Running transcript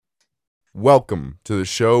Welcome to the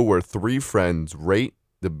show where three friends rate,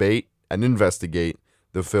 debate, and investigate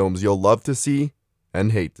the films you'll love to see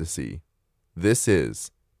and hate to see. This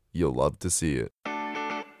is You'll Love to See It.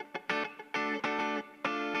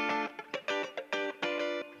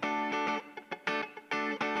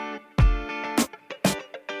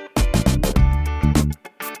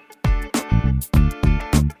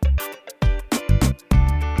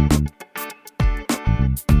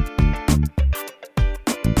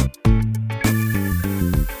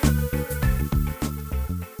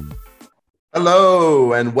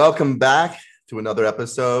 Hello, and welcome back to another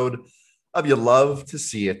episode of You Love to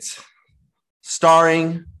See It,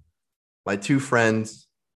 starring my two friends,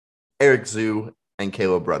 Eric Zhu and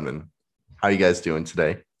Caleb Brunman. How are you guys doing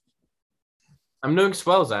today? I'm doing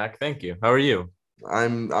swell, Zach. Thank you. How are you?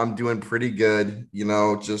 I'm doing pretty good,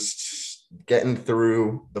 just getting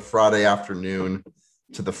through the Friday afternoon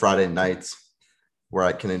to the Friday nights where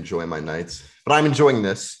I can enjoy my nights. But I'm enjoying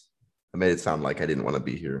this. I made it sound like I didn't want to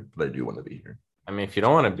be here, but I do want to be here. I mean, if you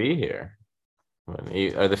don't want to be here,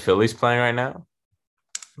 are the Phillies playing right now?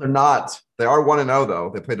 They're not. They are 1-0,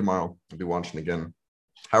 though. They play tomorrow. I'll be watching again.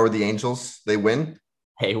 How are the Angels? They win?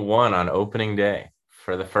 They won on opening day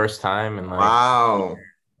for the first time in Wow.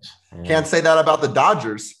 Yeah. Can't say that about the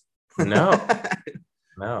Dodgers. No.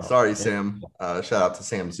 Sorry, Sam. Shout out to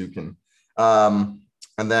Sam Zukin. And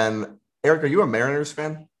then, Eric, are you a Mariners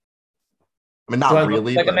fan? I mean, not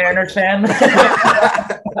really. Like a Mariners fan?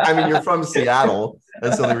 I mean, you're from Seattle.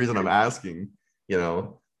 That's the only reason I'm asking,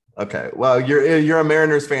 Okay, well, you're a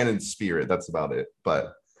Mariners fan in spirit. That's about it.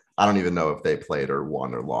 But I don't even know if they played or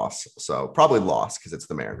won or lost. So probably lost because it's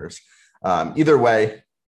the Mariners. Either way,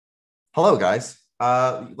 hello, guys.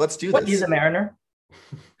 Let's do this. What is a Mariner?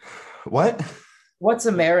 What? What's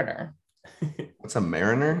a Mariner? What's a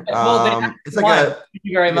Mariner? It's like Thank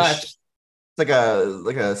you very much. It's like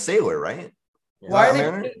a sailor, right? Why are they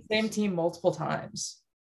playing the same team multiple times?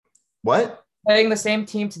 What? Playing the same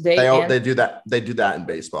team today? They do that. They do that in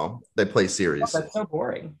baseball. They play series. Oh, that's so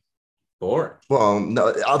boring. Boring. Well,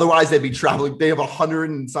 no. Otherwise, they'd be traveling. They have 100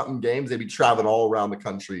 and something games. They'd be traveling all around the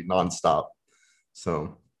country nonstop.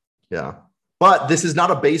 So, yeah. But this is not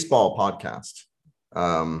a baseball podcast.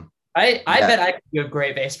 I bet I could do a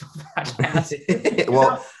great baseball podcast.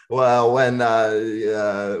 well,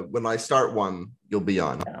 when I start one, you'll be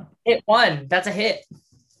on. Yeah. Hit one. That's a hit.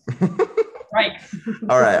 Right.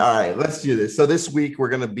 All right. Let's do this. So this week we're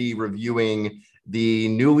going to be reviewing the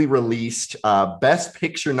newly released Best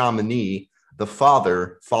Picture nominee, The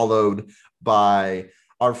Father, followed by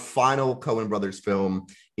our final Coen Brothers film,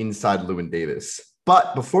 Inside Llewyn Davis.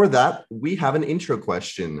 But before that, we have an intro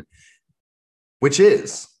question, which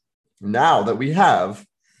is, now that we have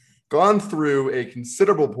gone through a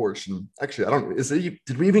considerable portion, actually,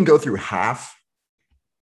 did we even go through half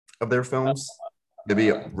of their films?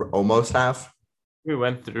 Maybe almost half? We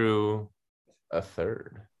went through a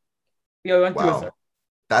third. Yeah, we went through a third.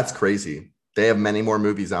 That's crazy. They have many more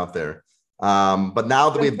movies out there. But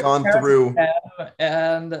now that we've gone through...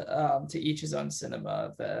 And to each his own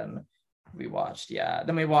cinema, then we watched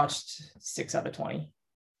 6 out of 20.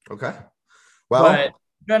 Okay. Well, but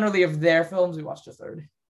generally of their films, we watched a third.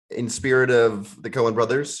 In spirit of the Coen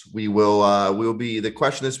Brothers, the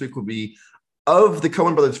question this week will be, of the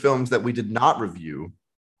Coen Brothers films that we did not review,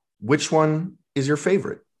 which one is your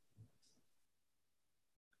favorite?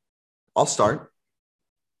 I'll start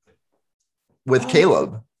with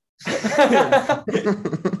Caleb. This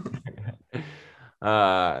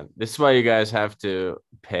is why you guys have to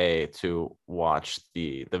pay to watch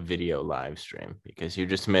the video live stream, because you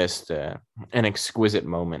just missed an exquisite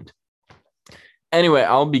moment. Anyway,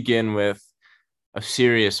 I'll begin with A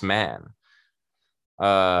Serious Man.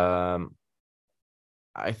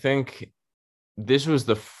 I think this was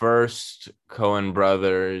the first Coen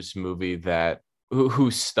Brothers movie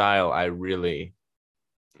whose style I really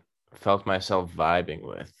felt myself vibing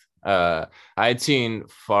with. I had seen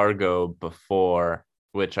Fargo before,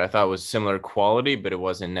 which I thought was similar quality, but it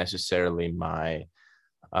wasn't necessarily my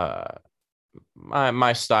style.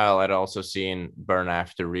 I'd also seen Burn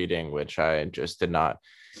After Reading, which I just did not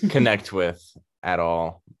connect with at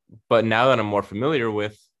all. But now that I'm more familiar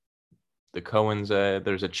with the Coens,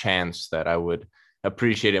 there's a chance that I would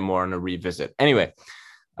appreciate it more in a revisit. Anyway,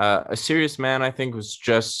 A Serious Man, I think, was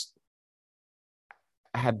just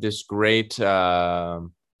had this great had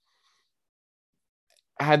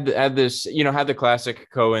the classic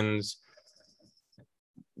Coens.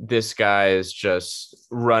 This guy is just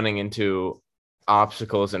running into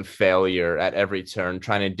obstacles and failure at every turn,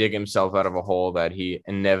 trying to dig himself out of a hole that he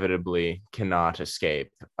inevitably cannot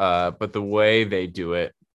escape. But the way they do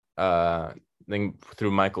it think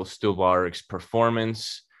through Michael Stuhlbarg's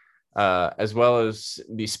performance, as well as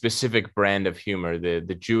the specific brand of humor,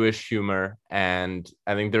 the Jewish humor. And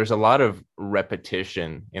I think there's a lot of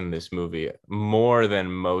repetition in this movie, more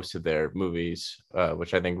than most of their movies,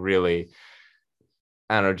 which I think really,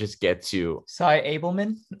 I don't know, just gets you. Cy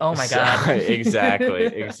Abelman. Oh my God.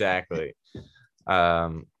 Exactly.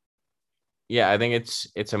 Yeah, I think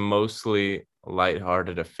it's a mostly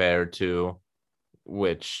lighthearted affair too,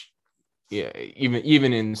 which, yeah,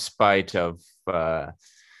 even in spite of the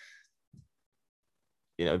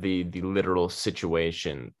literal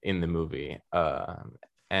situation in the movie,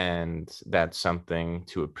 and that's something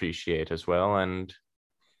to appreciate as well. And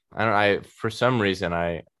I for some reason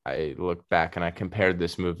I look back and I compared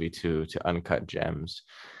this movie to Uncut Gems,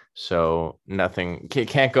 so nothing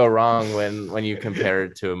can't go wrong when you compare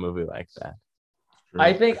it to a movie like that.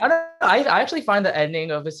 I think I actually find the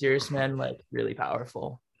ending of A Serious Man like really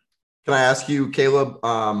powerful. Can I ask you, Caleb,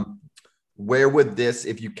 where would this,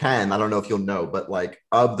 if you can, I don't know if you'll know, but like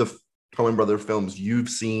of the Coen brother films you've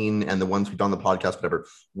seen and the ones we've done on the podcast, whatever,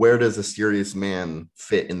 where does A Serious Man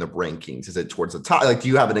fit in the rankings? Is it towards the top? Like, do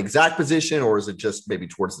you have an exact position, or is it just maybe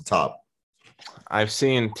towards the top? I've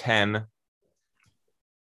seen 10,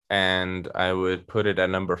 and I would put it at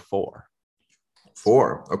number 4.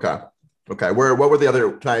 4. Okay. What were the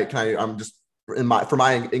other? Can I? I'm just for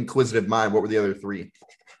my inquisitive mind. What were the other 3?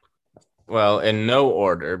 Well, in no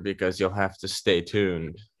order, because you'll have to stay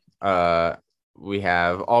tuned. We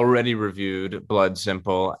have already reviewed Blood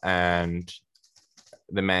Simple and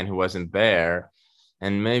The Man Who Wasn't There.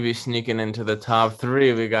 And maybe sneaking into the top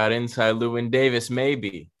 3, we got Inside Llewyn Davis.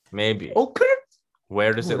 Maybe. Okay.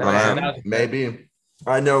 Where does it land? Maybe.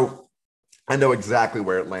 I know exactly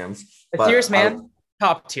where it lands. A Serious Man,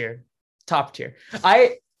 top tier.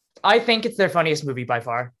 I think it's their funniest movie by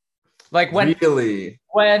far. Like when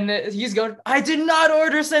he's going, I did not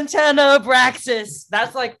order Santana Abraxas.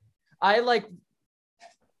 That's like,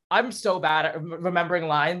 I'm so bad at remembering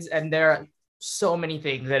lines, and there are so many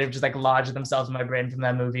things that have just like lodged themselves in my brain from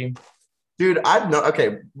that movie. Dude,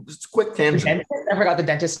 just a quick tangent. I forgot the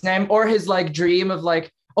dentist's name, or his like dream of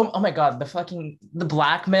like, oh my God, the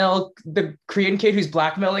blackmail, the Korean kid who's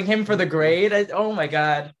blackmailing him for the grade. Oh my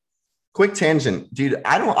God. Quick tangent, dude.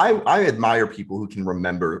 I admire people who can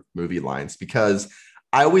remember movie lines, because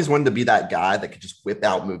I always wanted to be that guy that could just whip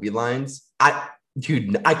out movie lines. I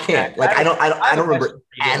can't. Like, I don't remember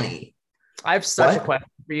any. I have such a question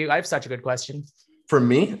for you. I have such a good question. For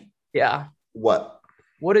me? Yeah. What?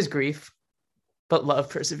 What is grief but love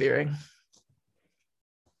persevering?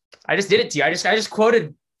 I just did it to you. I just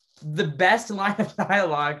quoted the best line of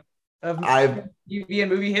dialogue of TV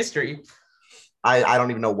and movie history. I don't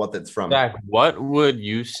even know what that's from. Zach, what would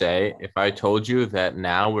you say if I told you that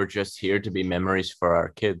now we're just here to be memories for our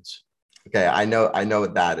kids? Okay, I know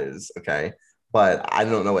what that is. Okay, but I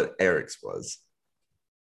don't know what Eric's was.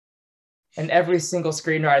 And every single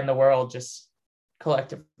screenwriter in the world just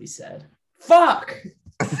collectively said, "Fuck."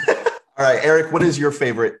 All right, Eric, what is your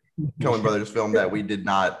favorite Coen Brothers film that we did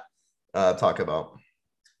not talk about?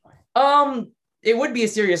 It would be A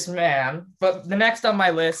Serious Man, but the next on my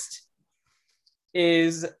list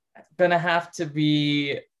is gonna have to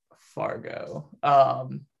be Fargo.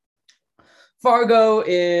 Fargo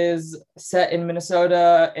is set in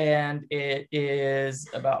Minnesota, and it is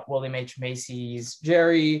about William H. Macy's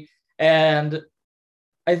Jerry. And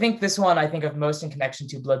I think this one I think of most in connection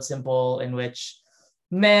to Blood Simple, in which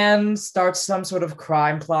man starts some sort of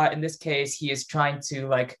crime plot. In this case, he is trying to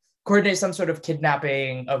like coordinate some sort of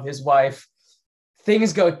kidnapping of his wife.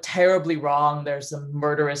 Things go terribly wrong. There's some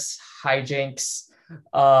murderous hijinks.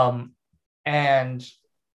 And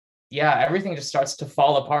yeah, everything just starts to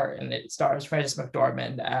fall apart, and it stars Frances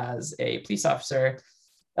McDormand as a police officer.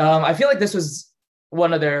 I feel like this was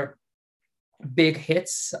one of their big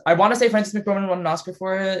hits. I want to say Frances McDormand won an Oscar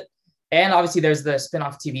for it. And obviously there's the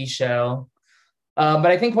spin-off TV show. But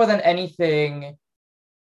I think more than anything,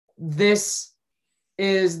 this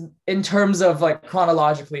is, in terms of like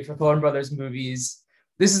chronologically for Coen Brothers movies,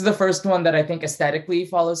 this is the first one that I think aesthetically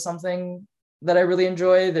follows something that I really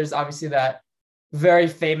enjoy. There's obviously that very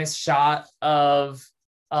famous shot of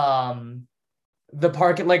this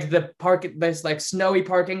like snowy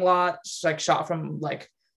parking lot, like shot from like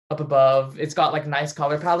up above. It's got like nice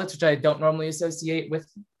color palettes, which I don't normally associate with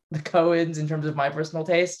the Coens in terms of my personal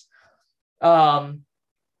taste. Not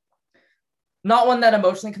one that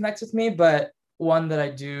emotionally connects with me, but one that I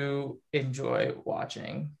do enjoy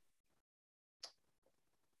watching.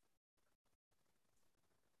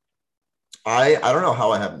 I don't know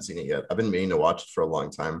how I haven't seen it yet. I've been meaning to watch it for a long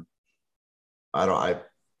time.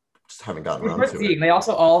 Just haven't gotten It's around worth to seeing. it. They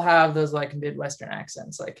also all have those like Midwestern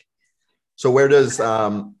accents, like So where does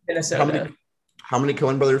Minnesota. how many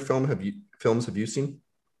Coen Brother films have you seen?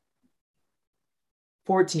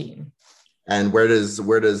 14. And where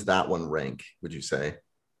does that one rank, would you say?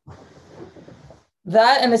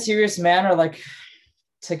 That and The Serious Man are like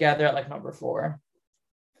together at like number 4.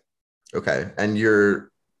 Okay. And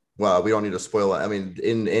well, we don't need to spoil it. I mean,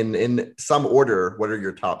 in some order, what are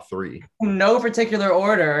your top 3? No particular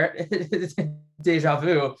order. Deja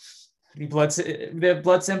vu. The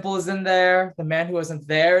Blood Simple is in there. The Man Who Wasn't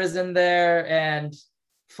There is in there, and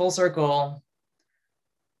full circle.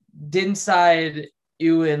 Inside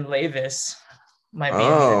Ewan Levis might be in there.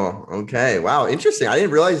 Oh, okay. Wow, interesting. I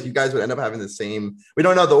didn't realize you guys would end up having the same. We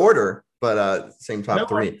don't know the order, but same top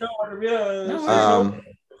 3. No order. Yeah,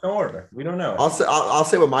 no order. We don't know. I'll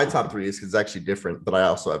say what my top 3 is because it's actually different, but I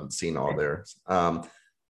also haven't seen all theirs. I've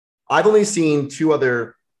only seen 2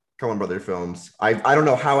 other Coen Brother films. I don't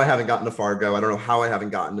know how I haven't gotten to Fargo. I don't know how I haven't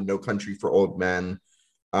gotten to No Country for Old Men.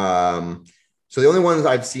 So the only ones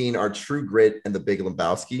I've seen are True Grit and The Big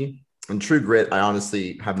Lebowski. And True Grit, I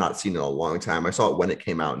honestly have not seen in a long time. I saw it when it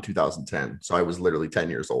came out in 2010. So I was literally 10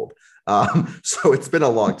 years old. So it's been a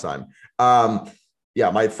long time. Yeah,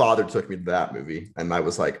 my father took me to that movie. And I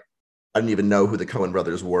was like, I didn't even know who the Coen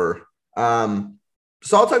brothers were.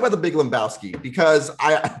 So I'll talk about The Big Lebowski because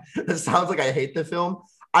it sounds like I hate the film.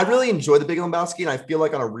 I really enjoy The Big Lebowski. And I feel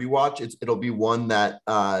like on a rewatch, it'll be one that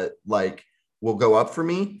will go up for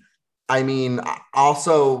me. I mean,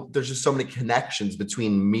 also, there's just so many connections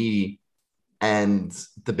between me and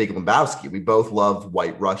The Big Lebowski. We both love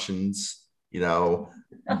White Russians. You know,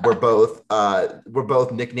 we're both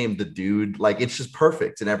nicknamed the Dude. Like, it's just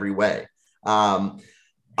perfect in every way.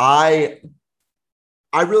 I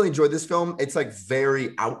really enjoyed this film. It's like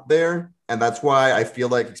very out there, and that's why I feel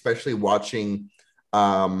like, especially watching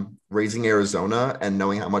Raising Arizona and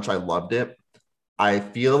knowing how much I loved it, I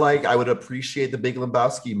feel like I would appreciate The Big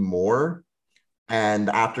Lebowski more.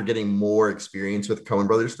 And after getting more experience with Coen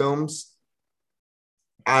Brothers films,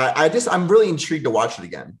 I'm really intrigued to watch it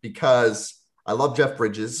again because I love Jeff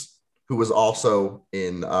Bridges, who was also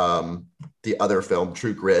in the other film,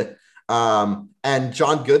 True Grit. And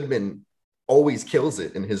John Goodman always kills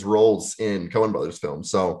it in his roles in Coen Brothers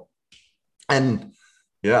films. So, and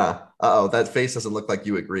yeah, that face doesn't look like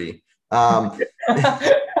you agree. I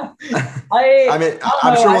mean,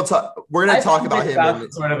 I'm sure we're going to talk about him.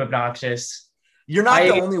 And sort of obnoxious. You're not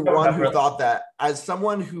the only one who thought that. As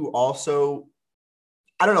someone who also,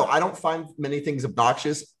 I don't know, I don't find many things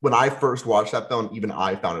obnoxious. When I first watched that film, even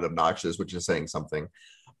I found it obnoxious, which is saying something.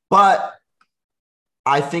 But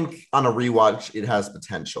I think on a rewatch, it has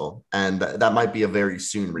potential. And that might be a very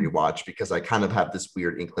soon rewatch because I kind of have this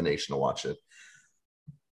weird inclination to watch it.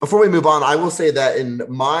 Before we move on, I will say that in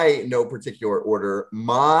my no particular order,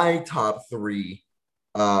 my top 3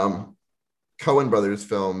 Coen Brothers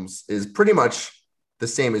films is pretty much the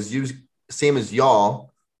same as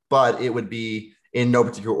y'all, but it would be in no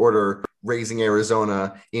particular order: Raising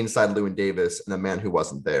Arizona, Inside Llewyn Davis, and A Man Who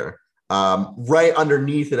Wasn't There. Right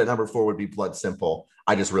underneath it at number 4 would be Blood Simple.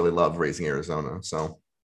 I just really love Raising Arizona, so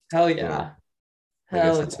hell yeah, I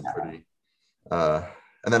guess that's a pretty.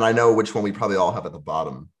 And then I know which one we probably all have at the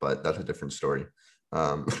bottom, but that's a different story.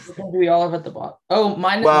 Which one do we all have at the bottom? Oh,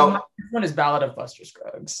 mine one is Ballad of Buster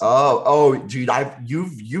Scruggs. Oh, dude,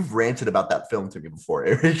 you've ranted about that film to me before,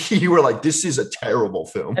 Eric. You were like, "This is a terrible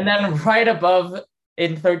film." And then right above,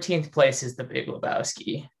 in 13th place, is The Big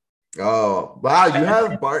Lebowski. Oh wow,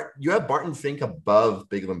 you have Barton Fink above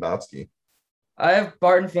Big Lebowski. I have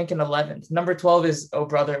Barton Fink in 11th. Number 12 is Oh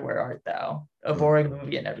Brother, Where Art Thou? A boring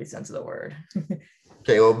movie in every sense of the word.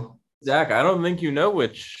 Caleb? Zach, I don't think you know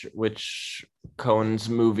which Coen's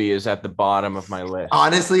movie is at the bottom of my list.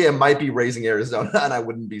 Honestly, it might be Raising Arizona, and I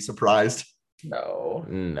wouldn't be surprised. No.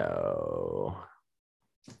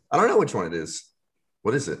 I don't know which one it is.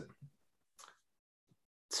 What is it?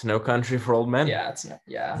 It's No Country for Old Men.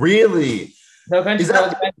 Yeah. Really? No Country for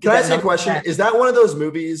Old Men. Can I ask you a question? 10. Is that one of those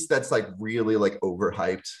movies that's like really like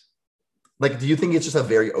overhyped? Like, do you think it's just a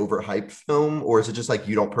very overhyped film, or is it just like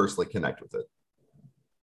you don't personally connect with it?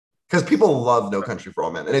 Because people love No Country for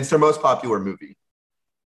Old Men, and it's their most popular movie.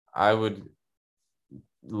 I would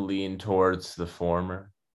lean towards the former.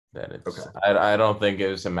 That it's. Okay. I don't think it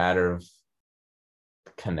was a matter of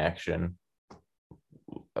connection.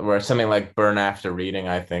 Where something like Burn After Reading,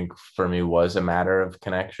 I think for me was a matter of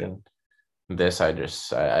connection. This, I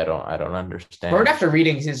don't understand. Burn After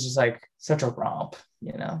Reading is just like such a romp,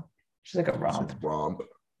 you know, just like a romp.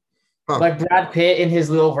 Huh. Like Brad Pitt in his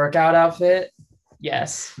little workout outfit.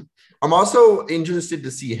 Yes. I'm also interested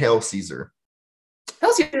to see Hail Caesar.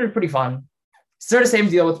 Hellseeker is pretty fun. Sort of same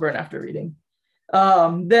deal with Burn After Reading.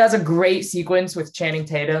 There's a great sequence with Channing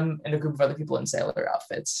Tatum and a group of other people in sailor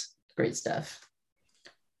outfits. Great stuff.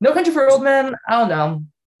 No Country for Old Men, I don't know.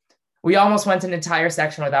 We almost went an entire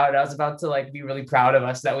section without it. I was about to like be really proud of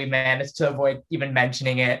us that we managed to avoid even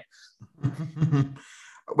mentioning it.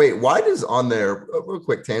 Wait, why does on their real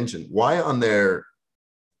quick tangent? Why on their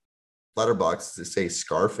letterbox does it say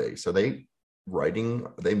Scarface? Are they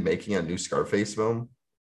making a new Scarface film?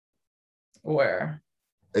 Where?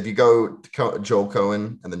 If you go to Joel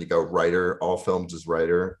Cohen and then you go writer, all films is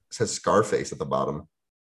writer, it says Scarface at the bottom.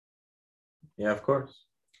 Yeah, of course.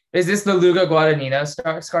 Is this the Luca Guadagnino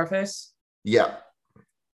Scarface? Yeah.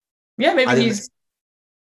 Yeah,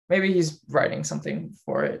 maybe he's writing something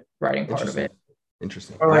for it, writing part of it.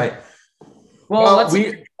 Interesting. All right. Well, let's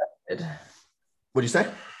What'd you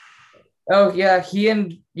say? Oh yeah,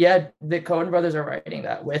 the Coen brothers are writing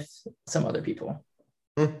that with some other people.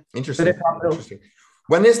 Interesting.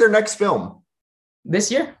 When is their next film?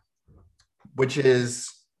 This year. Which is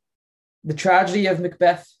The Tragedy of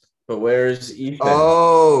Macbeth. But where's Ethan?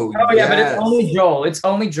 Oh yeah, yes. But it's only Joel. It's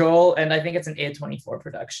only Joel, and I think it's an A24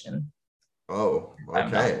 production. Oh,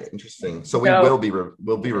 okay, interesting. So we'll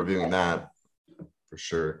be reviewing that for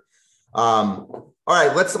sure. All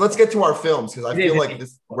right, let's get to our films because I feel like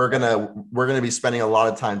we're gonna be spending a lot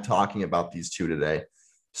of time talking about these two today.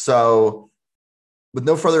 So, with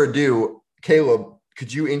no further ado, Caleb,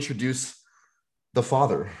 could you introduce The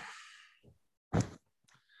Father?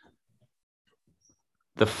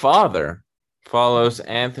 The Father follows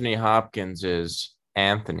Anthony Hopkins'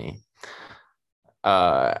 Anthony,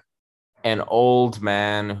 an old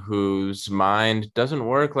man whose mind doesn't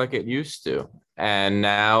work like it used to, and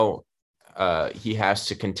now he has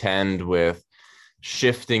to contend with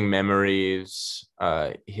shifting memories,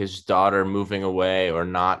 his daughter moving away or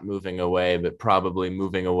not moving away, but probably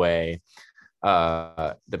moving away,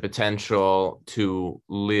 the potential to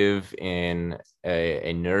live in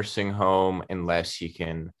a nursing home unless he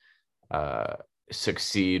can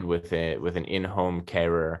succeed with an in-home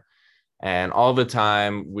carer. And all the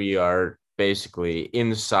time we are basically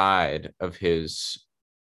inside of his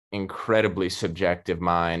incredibly subjective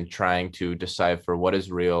mind, trying to decipher what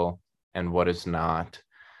is real and what is not,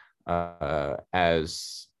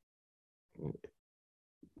 as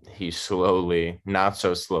he not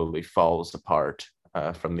so slowly falls apart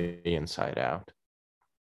from the inside out.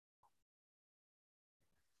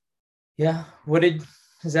 Yeah.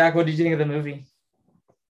 Zach, what did you think of the movie?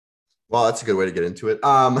 Well, that's a good way to get into it.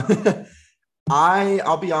 I'll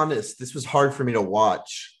be honest, this was hard for me to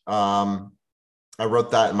watch. I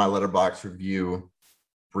wrote that in my Letterboxd review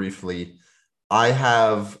briefly. I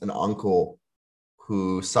have an uncle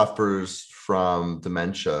who suffers from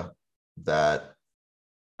dementia that,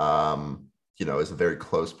 is a very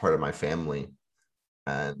close part of my family.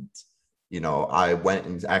 And, I went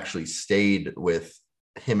and actually stayed with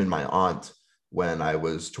him and my aunt when I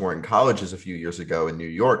was touring colleges a few years ago in New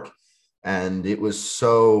York. And it was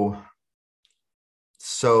so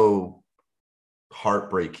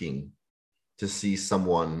heartbreaking to see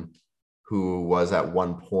someone who was at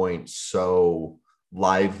one point so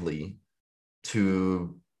lively we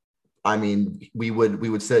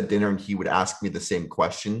would sit at dinner and he would ask me the same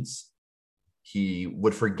questions. He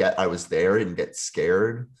would forget I was there and get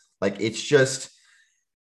scared. Like, it's just,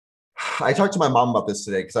 I talked to my mom about this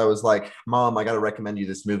today because I was like, Mom, I got to recommend you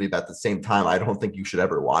this movie, but at the same time, I don't think you should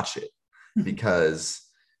ever watch it because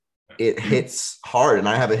it hits hard. And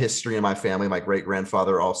I have a history in my family. My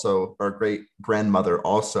great-grandmother also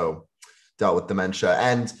dealt with dementia.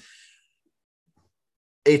 And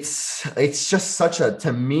it's just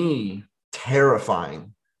to me,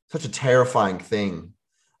 such a terrifying thing.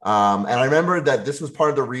 And I remember that this was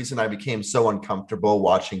part of the reason I became so uncomfortable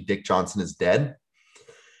watching Dick Johnson Is Dead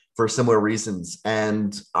for similar reasons.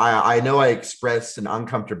 And I know I expressed an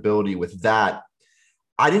uncomfortability with that.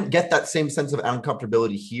 I didn't get that same sense of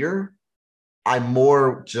uncomfortability here. I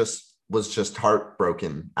more was just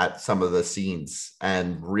heartbroken at some of the scenes,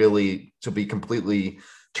 and really, to be completely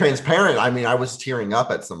transparent, I mean, I was tearing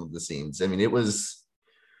up at some of the scenes. I mean, it was,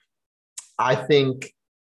 I think,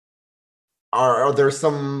 are there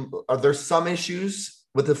some issues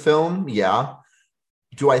with the film? Yeah.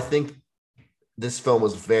 Do I think this film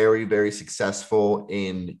was very, very successful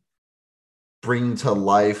in bringing to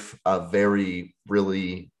life a very,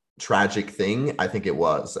 really tragic thing? I think it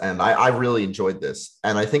was. And I really enjoyed this.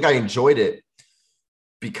 And I think I enjoyed it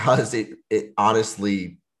because it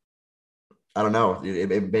honestly, I don't know,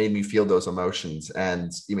 it made me feel those emotions.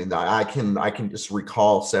 And I mean, I can just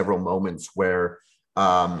recall several moments where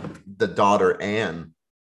the daughter Anne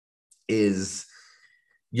is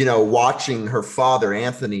watching her father,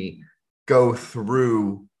 Anthony, go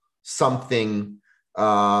through something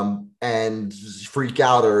and freak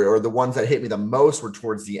out, or the ones that hit me the most were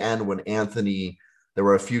towards the end when Anthony, there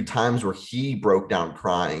were a few times where he broke down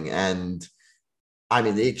crying. And I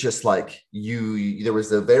mean, it just like there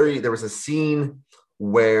was a scene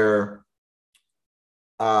where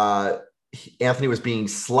Anthony was being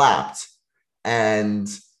slapped and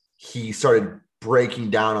he started breaking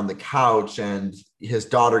down on the couch, and his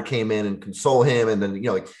daughter came in and console him. And then,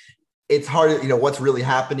 like, it's hard, what's really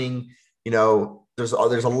happening. There's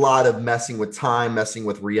a lot of messing with time, messing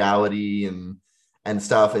with reality and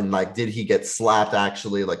stuff. And like, did he get slapped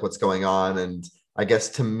actually? Like, what's going on? And I guess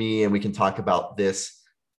to me, and we can talk about this,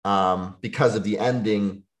 because of the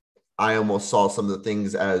ending, I almost saw some of the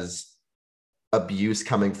things as abuse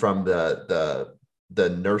coming from the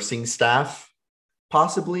nursing staff,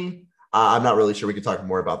 possibly. I'm not really sure. We could talk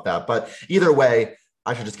more about that, but either way,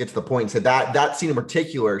 I should just get to the point and say that scene in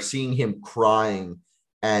particular, seeing him crying,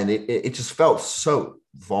 and it just felt so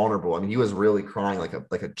vulnerable. I mean, he was really crying like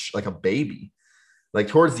a baby. Like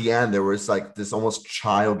towards the end, there was like this almost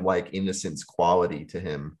childlike innocence quality to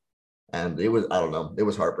him, and it was, I don't know, it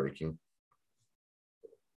was heartbreaking.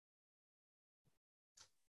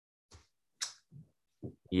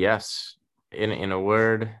 Yes, in a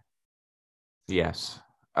word, yes.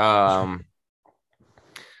 I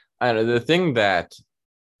know the thing that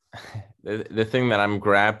I'm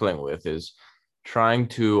grappling with is trying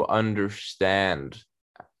to understand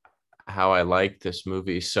how I like this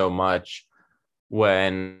movie so much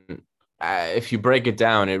when, if you break it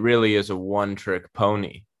down, it really is a one-trick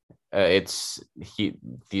pony. These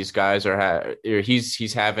guys are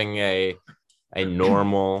he's having a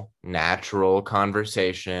normal, natural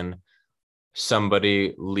conversation.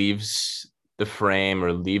 Somebody leaves the frame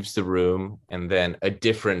or leaves the room, and then a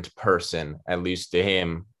different person, at least to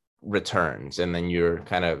him, returns, and then you're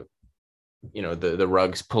kind of, the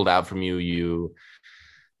rug's pulled out from you. You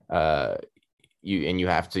have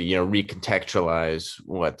to, recontextualize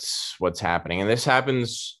what's happening. And this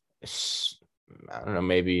happens, I don't know,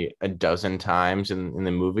 maybe a dozen times in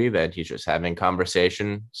the movie, that he's just having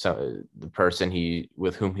conversation. So the person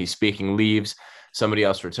with whom he's speaking leaves, somebody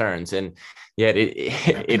else returns, and yet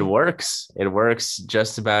it works. It works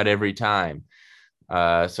just about every time.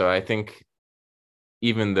 So I think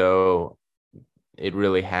even though it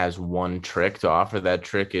really has one trick to offer, that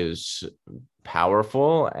trick is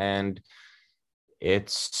powerful, and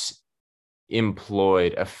it's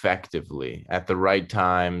employed effectively at the right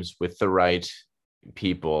times with the right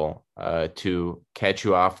people to catch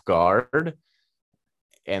you off guard,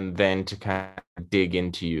 and then to kind of dig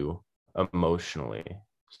into you emotionally.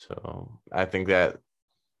 So I think that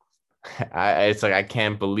it's like, I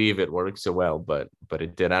can't believe it worked so well, but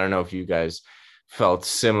it did. I don't know if you guys felt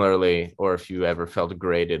similarly, or if you ever felt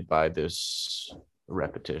graded by this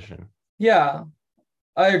repetition. Yeah,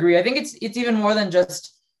 I agree. I think it's even more than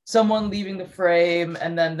just someone leaving the frame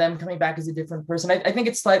and then them coming back as a different person. I think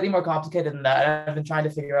it's slightly more complicated than that. I've been trying to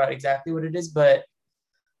figure out exactly what it is, but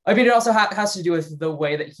I mean, it also has to do with the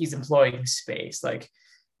way that he's employing space. Like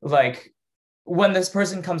when this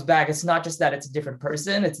person comes back, it's not just that it's a different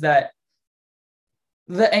person, it's that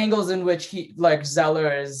the angles in which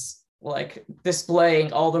Zeller is like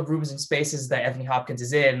displaying all the rooms and spaces that Anthony Hopkins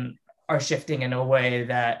is in are shifting in a way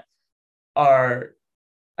that are,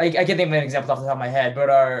 I can't think of an example off the top of my head, but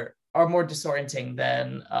are more disorienting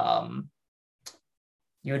than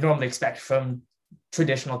you would normally expect from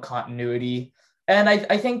traditional continuity. And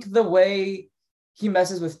I think the way he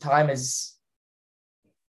messes with time is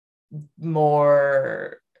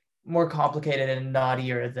more complicated and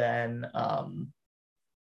naughtier than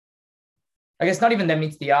I guess not even than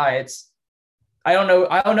meets the eye. It's I don't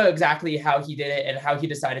know exactly how he did it and how he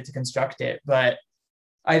decided to construct it, but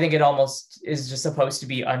I think it almost is just supposed to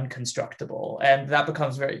be unconstructable, and that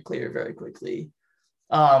becomes very clear very quickly.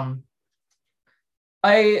 I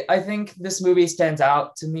think this movie stands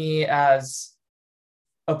out to me as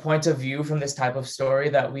a point of view from this type of story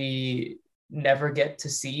that we never get to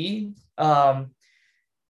see.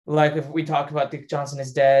 Like if we talk about Dick Johnson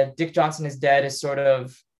is Dead, Dick Johnson is Dead is sort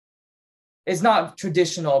of, it's not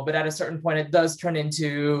traditional, but at a certain point it does turn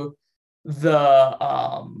into the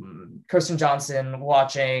Kirsten Johnson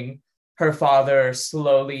watching her father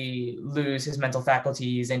slowly lose his mental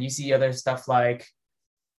faculties, and you see other stuff like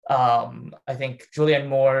I think Julianne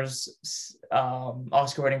Moore's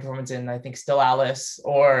Oscar-winning performance in, I think, Still Alice,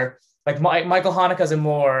 or like Michael Haneke's in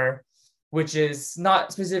More, which is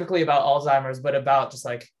not specifically about Alzheimer's, but about just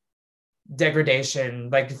like degradation,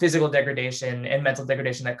 like physical degradation and mental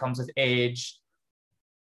degradation that comes with age.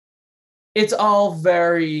 it's all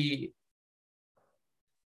very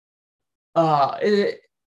I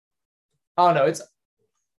don't know,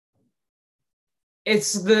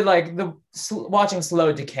 it's watching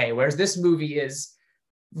slow decay, whereas this movie is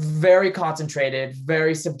very concentrated,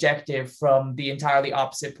 very subjective from the entirely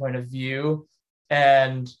opposite point of view,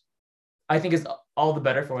 and I think it's all the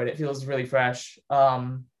better for it. It feels really fresh.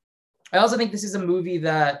 I also think this is a movie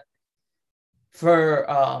that, for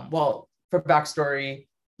backstory,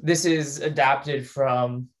 this is adapted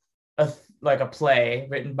from a play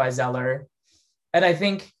written by Zeller, and I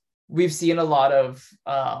think we've seen a lot of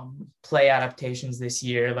play adaptations this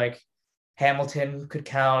year. Like Hamilton could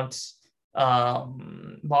count,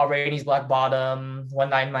 Ma Rainey's Black Bottom, One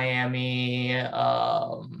Night in Miami.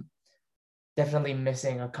 Definitely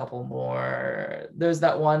missing a couple more. There's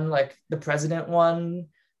that one, like the president one.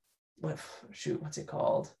 What's it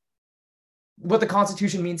called? What the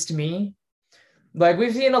Constitution Means to Me. Like,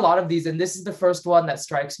 we've seen a lot of these, and this is the first one that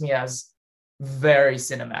strikes me as very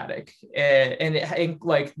cinematic, and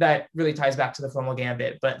like that really ties back to the Formal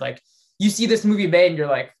Gambit. But like, you see this movie made, and you're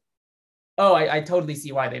like, oh, I totally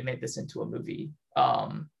see why they made this into a movie.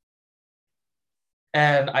 And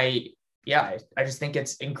I just think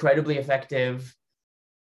it's incredibly effective,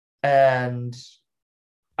 and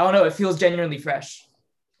I don't know, it feels genuinely fresh.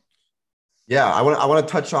 Yeah, I want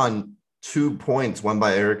to touch on 2 points, one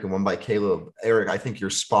by Eric and one by Caleb. Eric, I think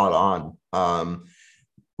you're spot on.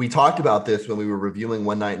 We talked about this when we were reviewing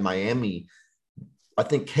One Night in Miami. I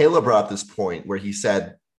think Caleb brought up this point where he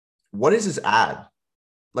said, what is this ad?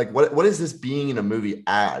 Like, what is this being in a movie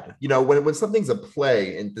ad? You know, when something's a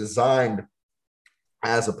play and designed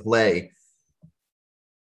as a play,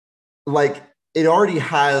 like, it already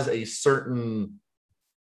has a certain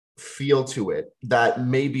feel to it that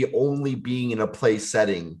maybe only being in a play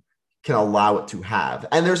setting can allow it to have.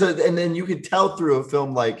 And then you could tell through a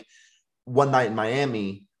film like One Night in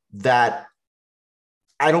Miami that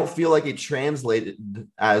I don't feel like it translated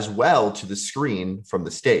as well to the screen from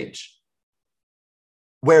the stage.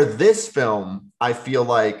 Where this film, I feel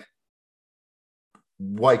like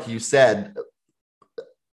you said,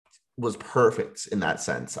 was perfect in that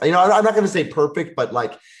sense. You know, I'm not going to say perfect, but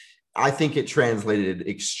like, I think it translated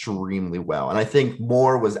extremely well. And I think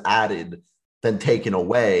more was added than taken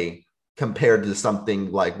away compared to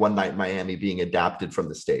something like One Night in Miami being adapted from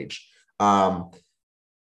the stage.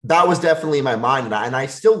 That was definitely in my mind. And I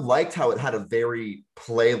still liked how it had a very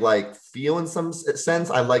play-like feel in some sense.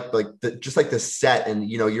 I liked just the set, and,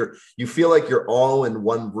 you know, you feel like you're all in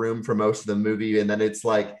one room for most of the movie. And then it's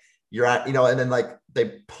like, you're at, you know, and then like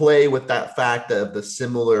they play with that fact of the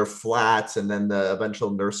similar flats and then the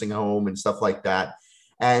eventual nursing home and stuff like that.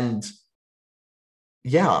 And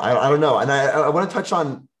yeah, I don't know. And I want to touch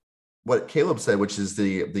on what Caleb said, which is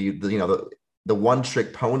the one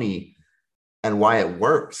trick pony and why it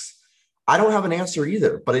works. I don't have an answer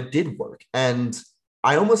either, but it did work. And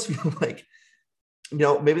I almost feel like, you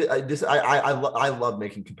know, maybe I love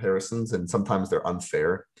making comparisons, and sometimes they're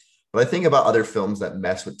unfair. But I think about other films that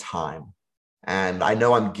mess with time. And I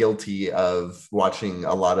know I'm guilty of watching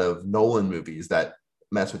a lot of Nolan movies that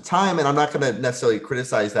mess with time. And I'm not going to necessarily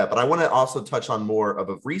criticize that. But I want to also touch on more of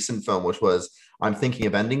a recent film, which was I'm Thinking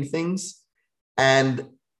of Ending Things. And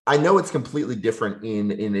I know it's completely different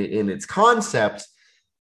in its concept,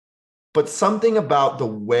 but something about the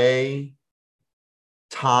way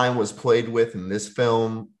time was played with in this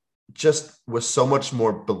film just was so much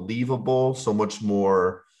more believable, so much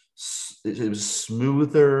more. It was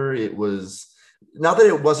smoother. It was, not that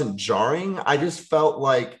it wasn't jarring, I just felt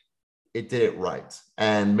like it did it right.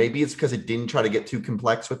 And maybe it's because it didn't try to get too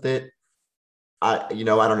complex with it. I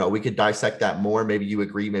don't know. We could dissect that more. Maybe you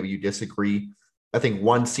agree, maybe you disagree. I think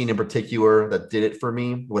one scene in particular that did it for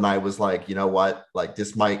me, when I was like, you know what, like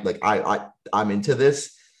this might, like I'm into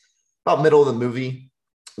this, about middle of the movie,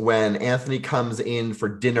 when Anthony comes in for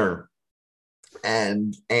dinner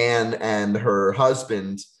and Anne and her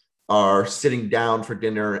husband are sitting down for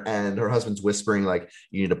dinner, and her husband's whispering, like,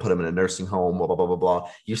 you need to put him in a nursing home, blah, blah, blah, blah, blah.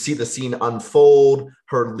 You see the scene unfold,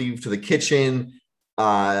 her leave to the kitchen,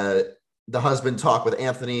 the husband talk with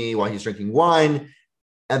Anthony while he's drinking wine,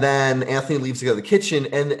 and then Anthony leaves to go to the kitchen,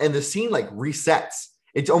 and the scene like resets.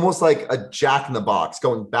 It's almost like a Jack in the Box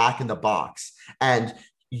going back in the box, and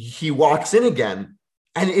he walks in again,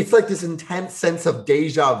 and it's like this intense sense of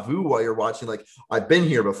deja vu while you're watching, like, I've been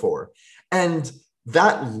here before. And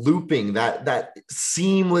that looping, that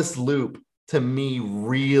seamless loop, to me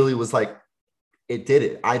really was like, it did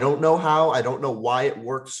it. I don't know how, I don't know why it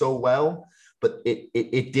worked so well, but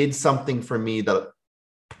it did something for me that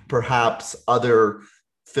perhaps other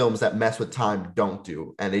films that mess with time don't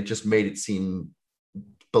do. And it just made it seem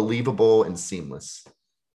believable and seamless.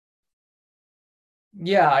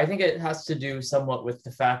 Yeah, I think it has to do somewhat with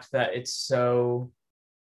the fact that it's so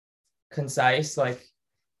concise. Like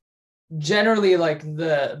generally, like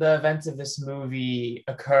the events of this movie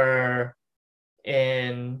occur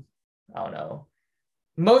in, I don't know,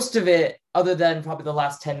 most of it, other than probably the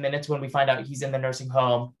last 10 minutes when we find out he's in the nursing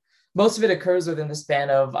home, most of it occurs within the span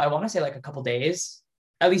of, I want to say, like a couple days,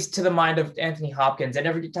 at least to the mind of Anthony Hopkins. And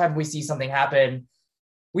every time we see something happen,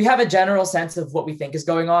 we have a general sense of what we think is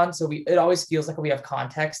going on. So it always feels like we have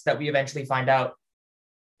context that we eventually find out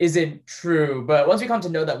isn't true. But once we come to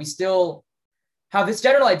know that, we still have this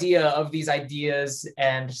general idea of these ideas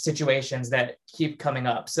and situations that keep coming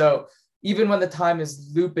up. So even when the time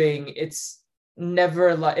is looping, it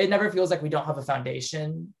never feels like we don't have a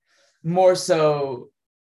foundation. More so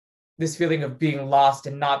this feeling of being lost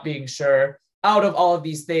and not being sure out of all of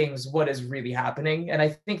these things what is really happening. And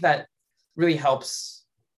I think that really helps.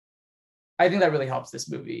 I think that really helps this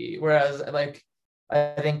movie. Whereas like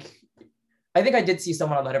I think I did see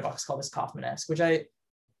someone on Letterboxd call this Kaufman-esque, which I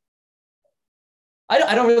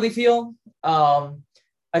don't really feel. I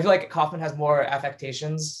feel like Kaufman has more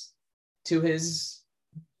affectations to his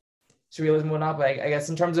surrealism and whatnot, but I guess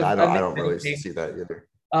in terms of I don't really see that either.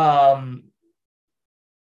 I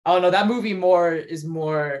don't know, that movie is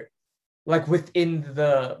more like within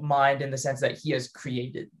the mind in the sense that he has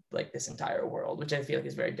created like this entire world, which I feel like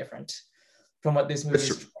is very different from what this movie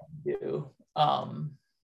is trying to do.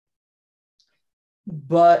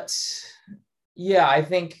 But yeah, I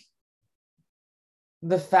think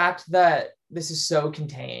the fact that this is so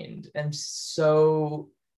contained and so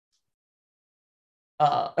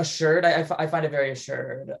assured, I find it very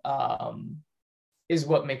assured, is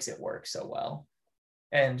what makes it work so well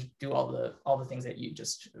and do all the things that you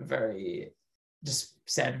just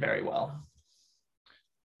said very well.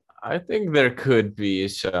 I think there could be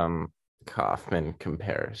some Kaufman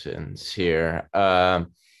comparisons here. I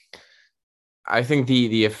think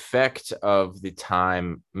the effect of the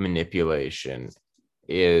time manipulation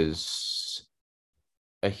is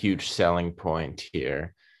a huge selling point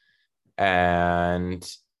here. And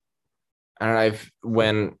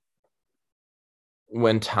when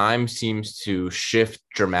time seems to shift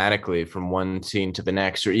dramatically from one scene to the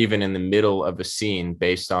next, or even in the middle of a scene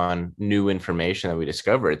based on new information that we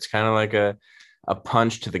discover, it's kind of like a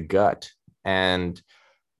punch to the gut. And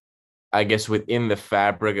I guess within the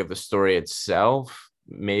fabric of the story itself,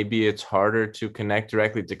 maybe it's harder to connect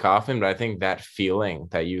directly to Kaufman, but I think that feeling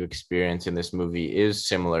that you experience in this movie is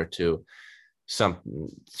similar to some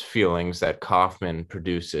feelings that Kaufman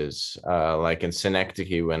produces, like in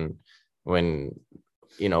Synecdoche, when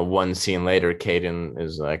one scene later, Caden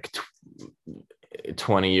is like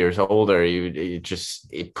 20 years older.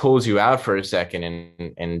 It pulls you out for a second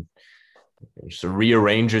and just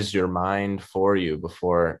rearranges your mind for you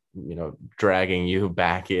before dragging you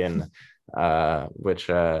back in, which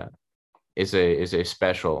is a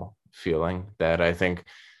special feeling that I think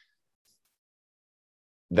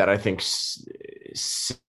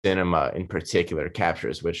cinema in particular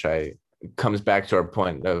captures, which comes back to our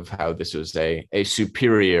point of how this was a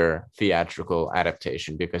superior theatrical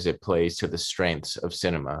adaptation because it plays to the strengths of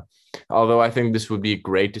cinema. Although I think this would be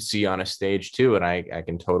great to see on a stage too, and I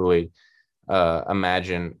can totally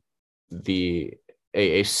imagine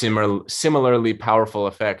a similarly powerful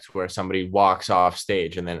effect where somebody walks off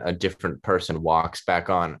stage and then a different person walks back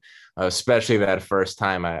on, especially that first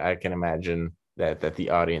time. I can imagine that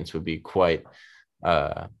the audience would be quite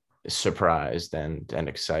surprised and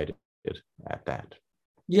excited at that.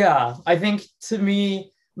 Yeah, I think to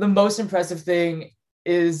me the most impressive thing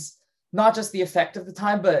is not just the effect of the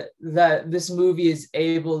time, but that this movie is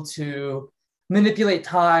able to manipulate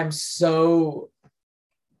time so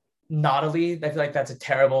naughtily. I feel like that's a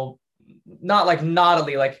terrible, not like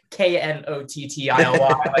naughtily, like Knottily.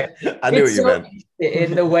 Like, I knew what you meant.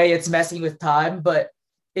 In the way it's messing with time, but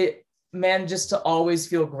it manages to always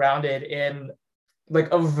feel grounded in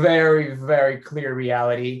like a very, very clear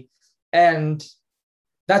reality. And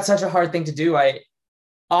that's such a hard thing to do.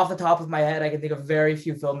 Off the top of my head, I can think of very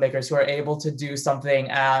few filmmakers who are able to do something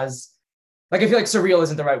as, like, I feel like surreal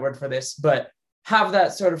isn't the right word for this, but have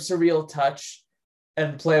that sort of surreal touch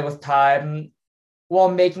and play with time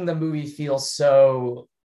while making the movie feel so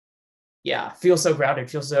grounded,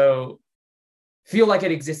 feel like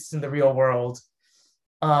it exists in the real world.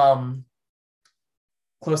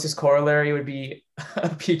 Closest corollary would be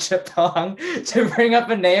Apichat Pong, to bring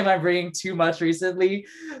up a name I'm bringing too much recently,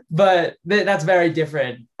 but that's very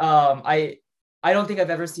different. I don't think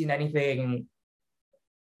I've ever seen anything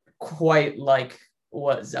quite like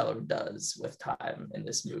what Zeller does with time in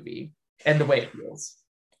this movie and the way it feels.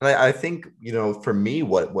 And I think, for me,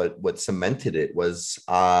 what cemented it was,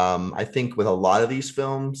 I think with a lot of these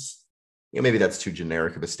films, maybe that's too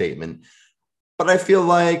generic of a statement, but I feel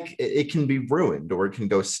like it can be ruined or it can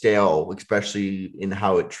go stale, especially in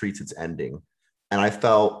how it treats its ending. And I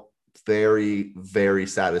felt very, very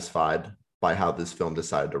satisfied by how this film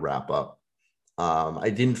decided to wrap up. I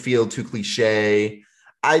didn't feel too cliche.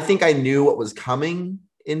 I think I knew what was coming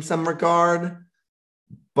in some regard,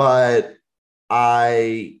 but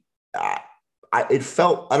it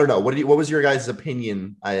felt, I don't know. What was your guys'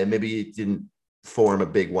 opinion? Maybe it didn't form a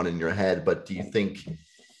big one in your head, but do you think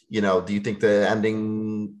the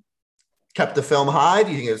ending kept the film high? Do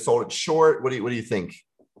you think it sold it short? What do you think?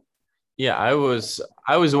 Yeah, I was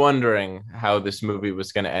wondering how this movie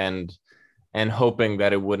was going to end and hoping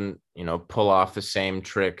that it wouldn't, pull off the same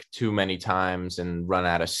trick too many times and run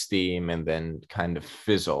out of steam and then kind of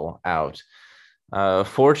fizzle out.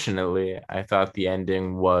 Fortunately, I thought the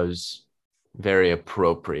ending was very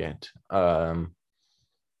appropriate. I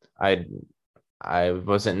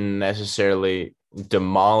wasn't necessarily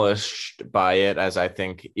demolished by it, as I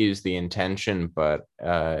think is the intention, but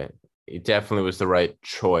it definitely was the right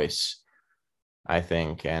choice, I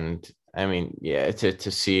think. And I mean, yeah,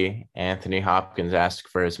 to see Anthony Hopkins ask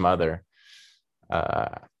for his mother,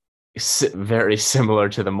 very similar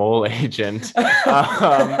to the mole agent,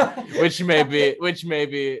 which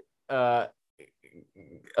maybe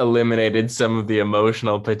eliminated some of the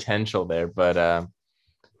emotional potential there, but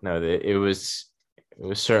no, it was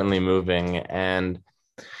certainly moving. And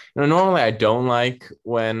normally I don't like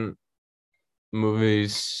when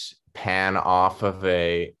movies pan off of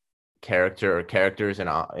a character or characters and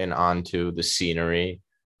onto the scenery.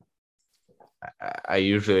 I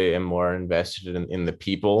usually am more invested in the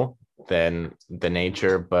people than the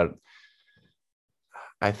nature, but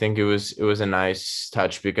I think it was a nice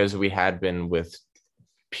touch because we had been with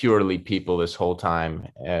purely people this whole time.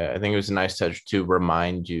 I think it was a nice touch to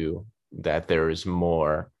remind you that there is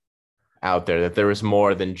more out there, that there was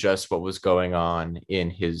more than just what was going on in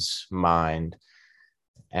his mind,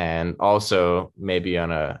 and also maybe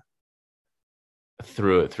on a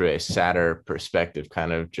through a sadder perspective,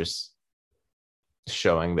 kind of just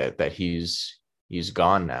showing that he's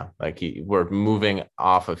gone now. Like we're moving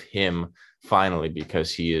off of him finally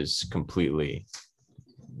because he is completely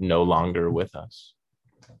no longer with us.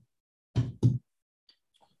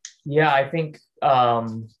 Yeah, I think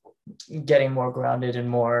getting more grounded and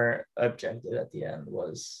more objective at the end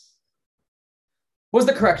was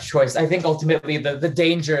the correct choice. I think ultimately the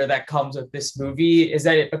danger that comes with this movie is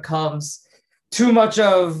that it becomes too much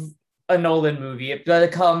of a Nolan movie. It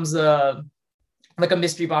becomes like a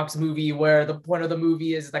mystery box movie where the point of the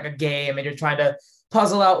movie is like a game and you're trying to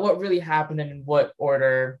puzzle out what really happened and in what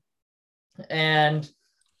order. And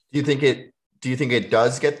do you think it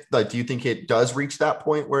does reach that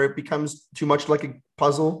point where it becomes too much like a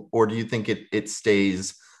puzzle, or do you think it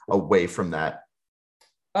stays away from that?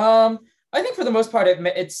 I think for the most part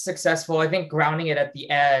it's successful. I think grounding it at the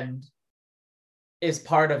end is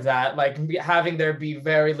part of that. Like having there be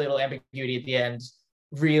very little ambiguity at the end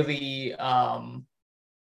really I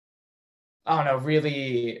don't know,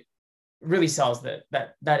 really sells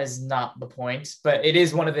that is not the point, but it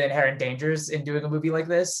is one of the inherent dangers in doing a movie like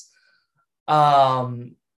this.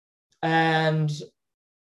 And I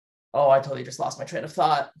totally just lost my train of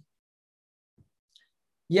thought.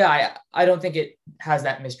 Yeah, I don't think it has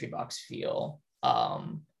that mystery box feel.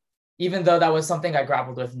 Even though that was something I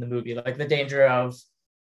grappled with in the movie, like the danger of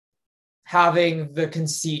having the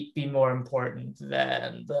conceit be more important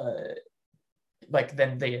than the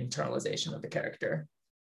internalization of the character.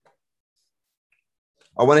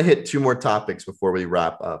 I want to hit two more topics before we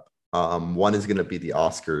wrap up. One is going to be the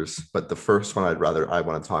Oscars, but the first one I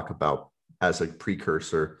want to talk about as a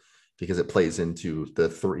precursor because it plays into the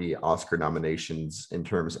 3 Oscar nominations in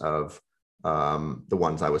terms of the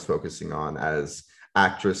ones I was focusing on as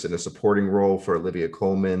actress in a supporting role for Olivia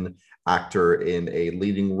Colman, actor in a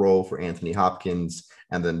leading role for Anthony Hopkins,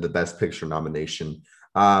 and then the Best Picture nomination.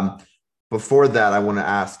 Before that, I want to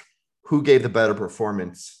ask, who gave the better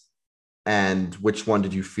performance and which one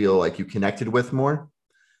did you feel like you connected with more?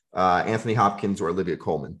 Anthony Hopkins or Olivia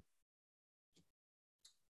Colman?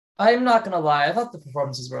 I'm not going to lie. I thought the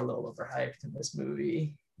performances were a little overhyped in this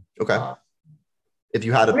movie. Okay. If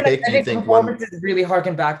you had to pick, do you think performances really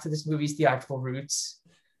harken back to this movie's theatrical roots?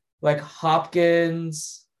 Like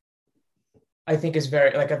Hopkins, I think is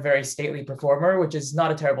a very stately performer, which is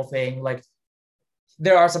not a terrible thing. Like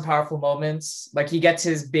there are some powerful moments. Like he gets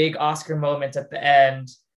his big Oscar moment at the end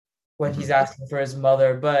when he's asking for his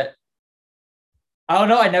mother, but I don't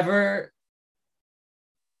know.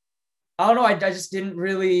 I don't know. I just didn't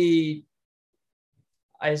really.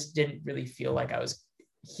 I just didn't really feel like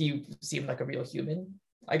he seemed like a real human,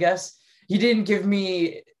 I guess. He didn't give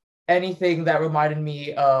me anything that reminded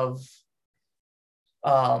me of,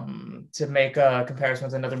 to make a comparison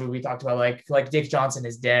with another movie we talked about, like Dick Johnson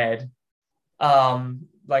is Dead.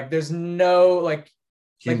 Like there's no,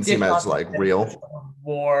 He didn't seem Dick as Johnson like has real. a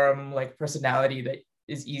warm, like, personality that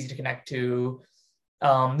is easy to connect to.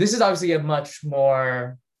 This is obviously a much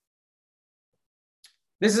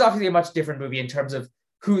different movie in terms of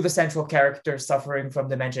who the central character suffering from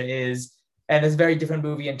dementia is, and it's a very different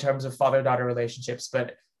movie in terms of father-daughter relationships.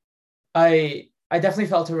 But I definitely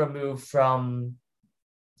felt a remove from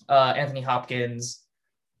Anthony Hopkins,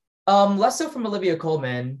 less so from Olivia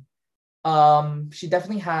Colman. She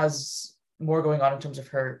definitely has more going on in terms of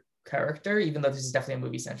her character, even though this is definitely a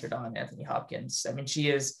movie centered on Anthony Hopkins. I mean, she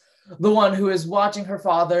is the one who is watching her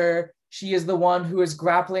father. She is the one who is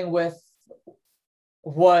grappling with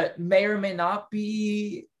what may or may not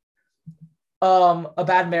be a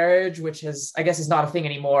bad marriage, which I guess is not a thing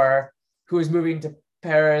anymore, who is moving to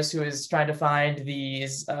Paris, who is trying to find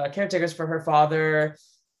these caretakers for her father,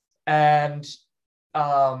 and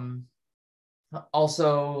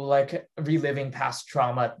also like reliving past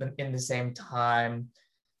trauma in the same time.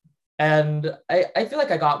 And I feel like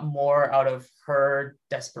I got more out of her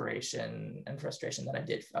desperation and frustration than I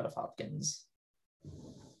did out of Hopkins.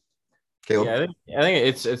 Caleb? Yeah, I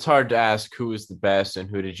think it's hard to ask who is the best and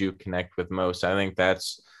who did you connect with most. I think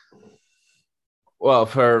that's, well,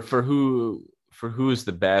 for who's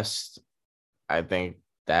the best, I think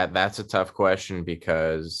that's a tough question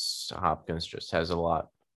because Hopkins just has a lot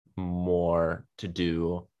more to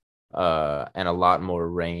do and a lot more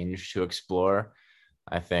range to explore.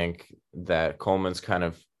 I think that Coleman's kind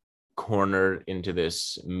of cornered into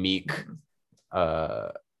this meek,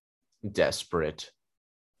 desperate,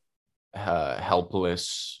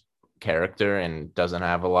 helpless character and doesn't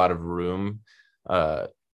have a lot of room,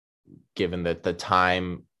 given that the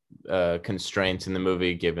time constraints in the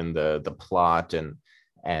movie, given the plot and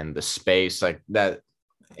the space like that,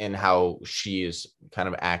 and how she is kind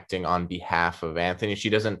of acting on behalf of Anthony. She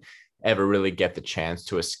doesn't ever really get the chance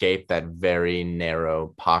to escape that very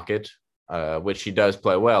narrow pocket, which she does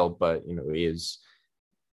play well, but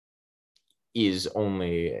is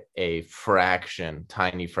only a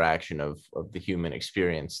tiny fraction of the human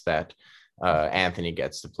experience that Anthony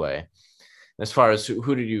gets to play. As far as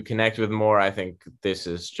who did you connect with more, I think this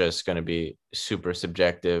is just going to be super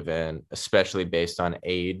subjective, and especially based on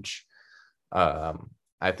age.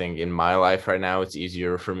 I think in my life right now, it's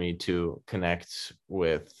easier for me to connect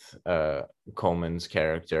with Coleman's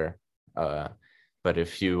character. But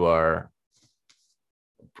if you are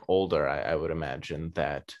older, I would imagine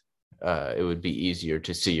that it would be easier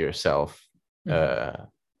to see yourself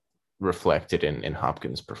reflected in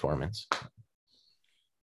Hopkins' performance.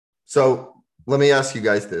 So let me ask you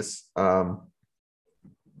guys this. I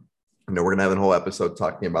know we're going to have a whole episode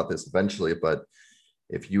talking about this eventually, but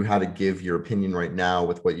if you had to give your opinion right now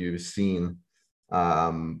with what you've seen,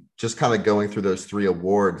 just kind of going through those 3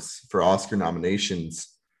 awards for Oscar nominations,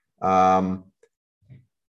 Olivia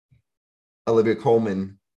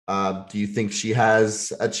Colman, do you think she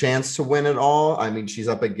has a chance to win it all? I mean, she's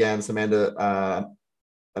up against Amanda,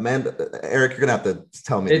 Eric, you're going to have to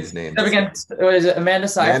tell me these names. Up against, is it Amanda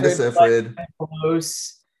Seyfried,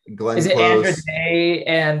 Glenn is it Close, Andra Day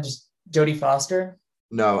and Jodie Foster?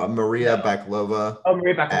 No, Maria Bakalova. Oh,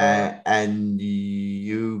 Maria Bakalova. And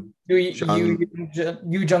Yu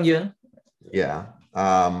Jung-yoon. Yeah.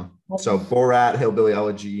 So Borat, Hillbilly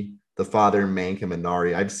Elegy, The Father, Mank, and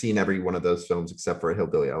Minari. I've seen every one of those films except for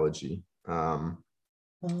Hillbilly Elegy. I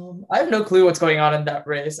have no clue what's going on in that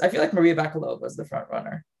race. I feel like Maria Bakalova is the front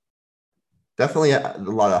runner. Definitely a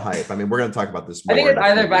lot of hype. I mean, we're going to talk about this more. I think it's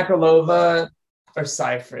either Bakalova or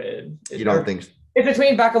Seyfried. You don't think? It's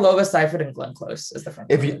between Bakalova, Seyfried, and Glenn Close as the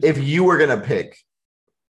front. If you were going to pick,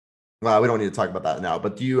 well, we don't need to talk about that now,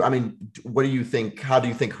 but what do you think? How do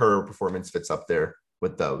you think her performance fits up there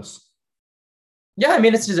with those? Yeah, I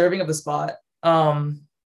mean, it's deserving of the spot. I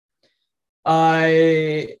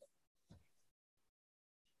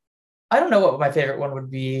don't know what my favorite one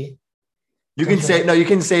would be. You can say no. You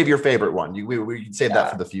can save your favorite one. We can save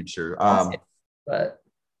that for the future. But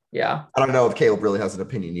yeah, I don't know if Caleb really has an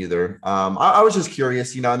opinion either. I was just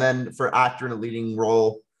curious, and then for actor in a leading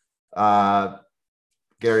role, Gary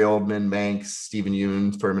Oldman, Manx, Stephen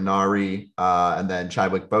Yeun for Minari, and then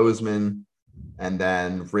Chadwick Boseman, and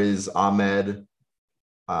then Riz Ahmed,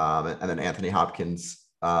 and then Anthony Hopkins.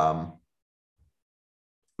 I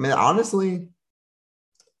mean, honestly,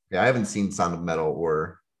 I haven't seen Sound of Metal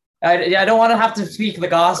or I don't want to have to speak the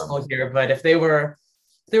gospel here, but if they were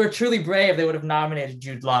truly brave, they would have nominated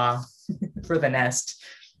Jude Law for The Nest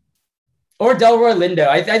or Delroy Lindo.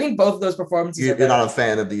 I think both of those performances. You're not a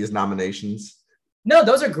fan of these nominations? No,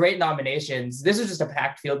 those are great nominations. This is just a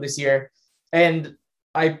packed field this year, and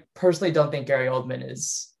I personally don't think Gary Oldman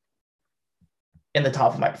is in the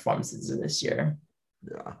top of my performances of this year.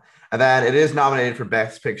 Yeah. And then it is nominated for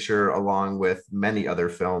Best Picture along with many other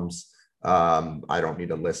films. I don't need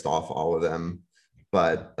to list off all of them,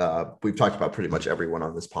 but we've talked about pretty much everyone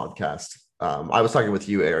on this podcast. I was talking with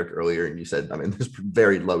you, Eric, earlier, and you said, I mean, there's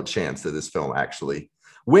very low chance that this film actually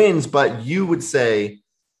wins, but you would say,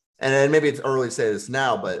 and maybe it's early to say this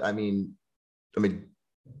now, but I mean,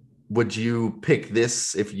 would you pick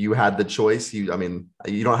this if you had the choice? You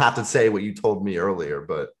don't have to say what you told me earlier,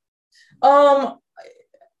 but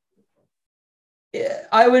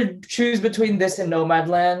I would choose between this and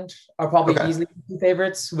Nomadland. Are probably Okay. easily two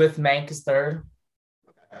favorites, with Mank as third.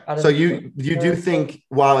 So you do think,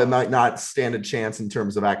 while it might not stand a chance in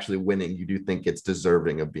terms of actually winning, you do think it's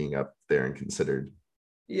deserving of being up there and considered?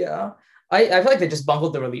 Yeah. I feel like they just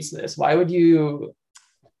bungled the release of this. Why would you?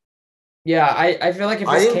 Yeah, I feel like if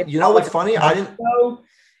this came, you know what's funny? I didn't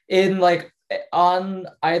in like on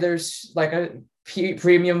either like a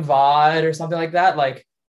premium VOD or something like that. Like,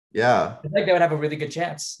 yeah, I think they would have a really good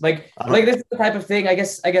chance. Like I don't- this is the type of thing. I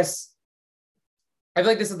guess I feel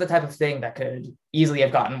like this is the type of thing that could easily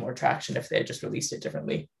have gotten more traction if they had just released it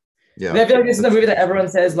differently. yeah. And I feel like this is a movie that everyone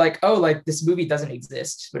says like, oh, like this movie doesn't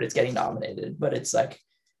exist, but it's getting nominated. But it's like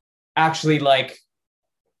actually like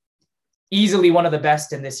easily one of the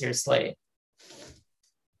best in this year's slate.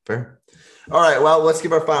 Fair. All right. Well, let's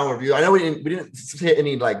give our final review. I know we didn't hit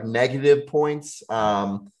any like negative points.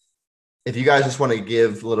 If you guys just want to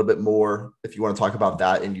give a little bit more, if you want to talk about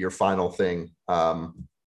that in your final thing,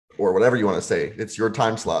 or whatever you want to say, it's your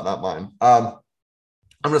time slot, not mine.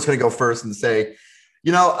 I'm just going to go first and say,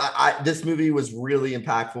 this movie was really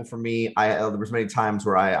impactful for me. There was many times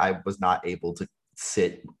where I was not able to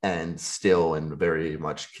sit and still and very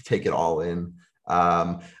much take it all in.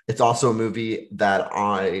 It's also a movie that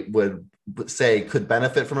I would say could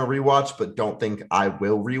benefit from a rewatch, but don't think I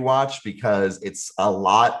will rewatch because it's a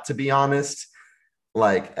lot, to be honest.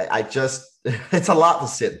 Like it's a lot to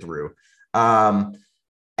sit through.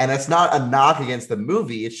 And it's not a knock against the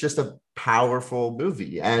movie. It's just a powerful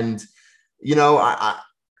movie. And,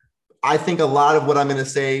 I think a lot of what I'm going to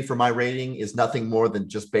say for my rating is nothing more than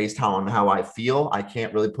just based on how I feel. I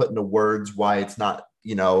can't really put into words why it's not,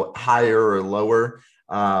 higher or lower.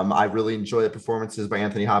 I really enjoy the performances by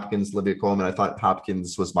Anthony Hopkins, Olivia Colman. I thought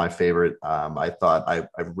Hopkins was my favorite. I thought I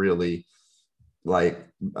really I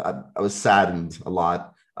was saddened a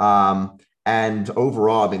lot. And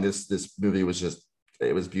overall, I mean, this movie was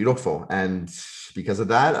it was beautiful. And because of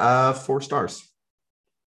that, 4 stars.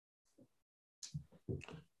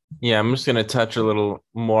 Yeah, I'm just going to touch a little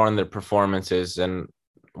more on their performances and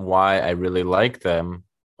why I really like them.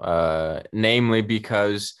 Namely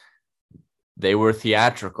because they were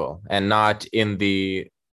theatrical and not in the,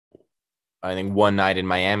 I think, One Night in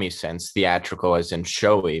Miami sense, theatrical as in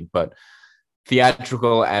showy, but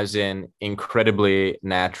theatrical as in incredibly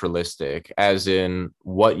naturalistic, as in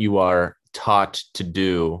what you are taught to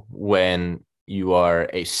do when you are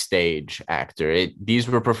a stage actor. These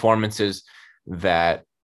were performances that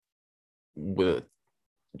with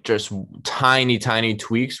just tiny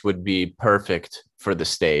tweaks would be perfect for the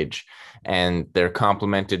stage, and they're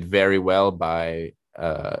complemented very well by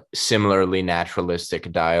similarly naturalistic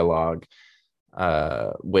dialogue,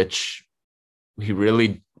 which we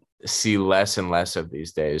really see less and less of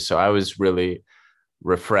these days. So I was really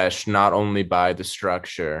refreshed not only by the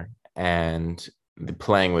structure and the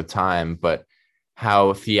playing with time, but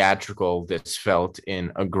how theatrical this felt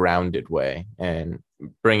in a grounded way, and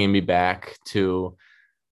bringing me back to,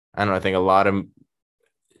 I don't know, I think a lot of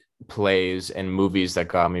plays and movies that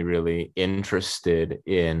got me really interested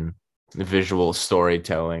in visual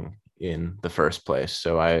storytelling in the first place.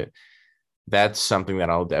 So that's something that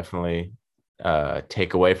I'll definitely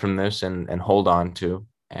take away from this and hold on to.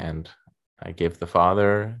 And I give The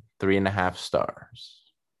Father 3.5 stars.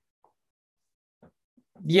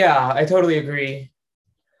 Yeah, I totally agree.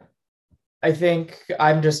 I think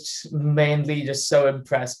I'm just mainly just so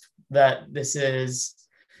impressed that this is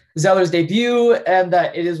Zeller's debut and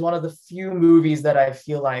that it is one of the few movies that I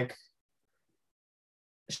feel like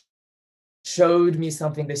showed me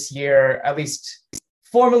something this year, at least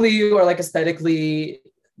formally or like aesthetically,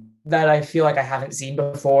 that I feel like I haven't seen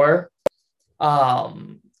before.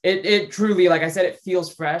 It truly, like I said, it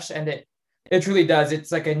feels fresh, and it truly does.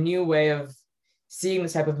 It's like a new way of seeing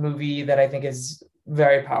this type of movie that I think is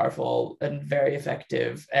very powerful and very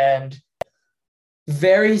effective and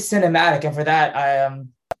very cinematic. And for that, I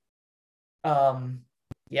am,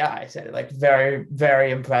 yeah, I said it, like very,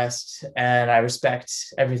 very impressed, and I respect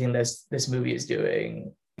everything this movie is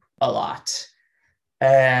doing a lot.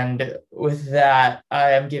 And with that,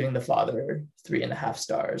 I am giving The Father 3.5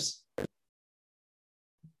 stars.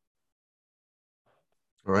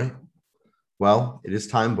 All right. Well, it is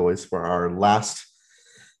time, boys, for our last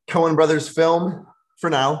Coen Brothers film for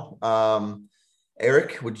now.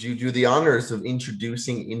 Eric, would you do the honors of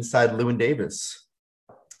introducing Inside Llewyn Davis?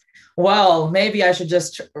 Well, maybe I should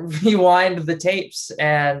just rewind the tapes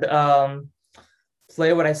and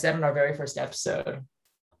play what I said in our very first episode.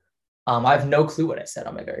 I have no clue what I said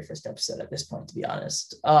on my very first episode at this point, to be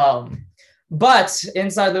honest. But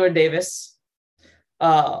Inside Llewyn Davis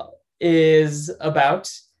is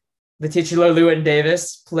about the titular Llewyn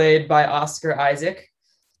Davis, played by Oscar Isaac,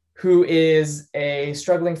 who is a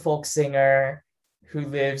struggling folk singer who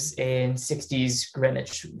lives in 60s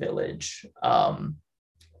Greenwich Village.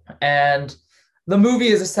 And the movie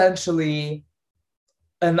is essentially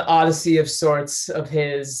an odyssey of sorts of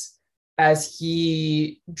his as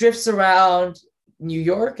he drifts around New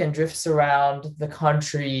York and drifts around the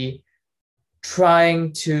country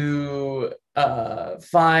trying to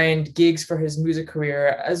find gigs for his music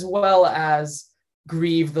career, as well as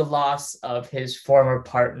grieve the loss of his former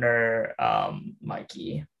partner,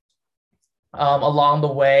 Mikey. Along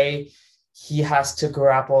the way, he has to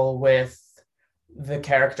grapple with the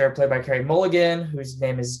character played by Carey Mulligan, whose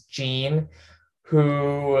name is Jean,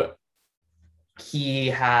 who he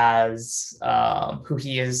is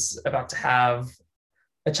about to have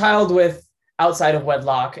a child with outside of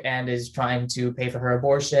wedlock and is trying to pay for her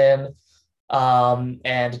abortion.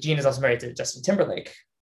 And Jean is also married to Justin Timberlake.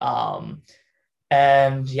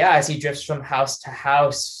 And yeah, as he drifts from house to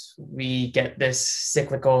house, we get this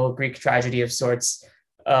cyclical Greek tragedy of sorts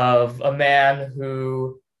of a man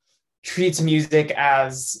who treats music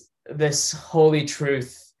as this holy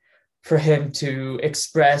truth for him to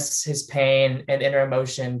express his pain and inner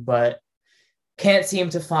emotion, but can't seem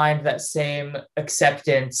to find that same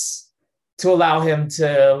acceptance to allow him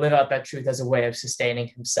to live out that truth as a way of sustaining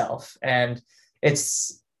himself. And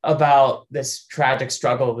it's about this tragic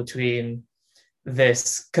struggle between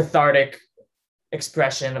this cathartic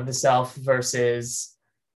expression of the self versus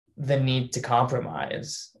the need to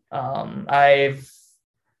compromise. I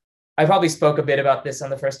probably spoke a bit about this on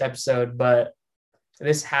the first episode, but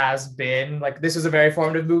this was a very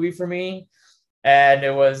formative movie for me, and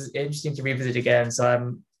it was interesting to revisit again. So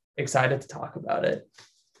I'm excited to talk about it.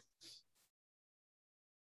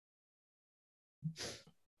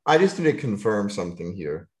 I just need to confirm something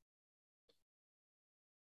here.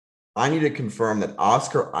 I need to confirm that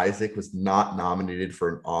Oscar Isaac was not nominated for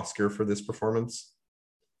an Oscar for this performance.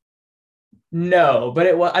 No, but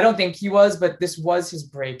I don't think he was, but this was his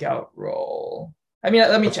breakout role. I mean,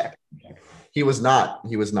 let me check. He was not.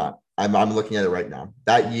 I'm looking at it right now.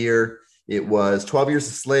 That year, it was 12 Years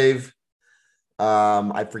a Slave.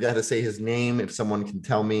 I forget how to say his name. If someone can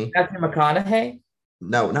tell me. Matthew McConaughey?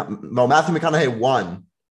 No. Matthew McConaughey won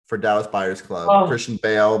for Dallas Buyers Club. Oh, Christian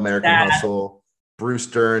Bale, American Hustle, Bruce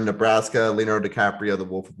Dern, Nebraska, Leonardo DiCaprio, The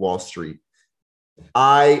Wolf of Wall Street.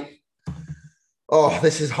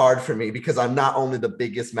 This is hard for me because I'm not only the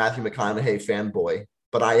biggest Matthew McConaughey fanboy,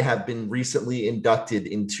 but I have been recently inducted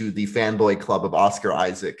into the fanboy club of Oscar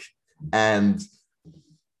Isaac. And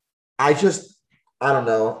I don't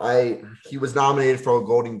know. He was nominated for a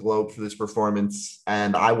Golden Globe for this performance,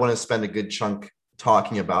 and I want to spend a good chunk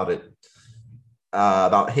talking about it,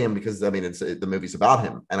 about him, because I mean, the movie's about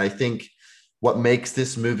him. And I think what makes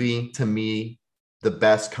this movie, to me, the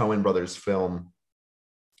best Coen Brothers film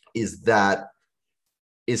is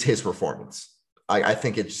his performance. I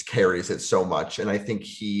think it just carries it so much. And I think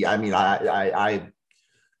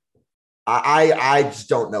I just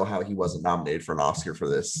don't know how he wasn't nominated for an Oscar for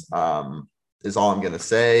this, is all I'm going to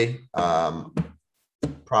say.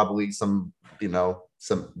 Probably some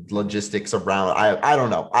logistics around. I don't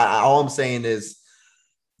know. All I'm saying is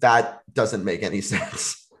that doesn't make any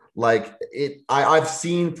sense. Like I've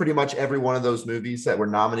seen pretty much every one of those movies that were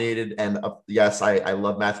nominated. And yes, I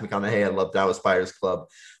love Matthew McConaughey. I love Dallas Buyers Club,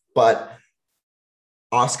 but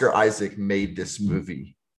Oscar Isaac made this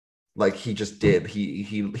movie. Like he just did.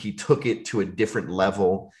 He took it to a different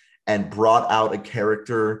level and brought out a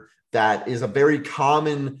character that is a very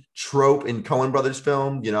common trope in Coen Brothers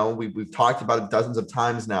film. You know, we've talked about it dozens of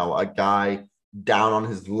times now. A guy down on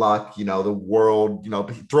his luck, the world,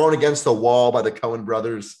 thrown against the wall by the Coen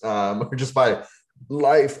Brothers, or just by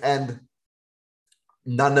life. And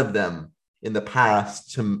none of them in the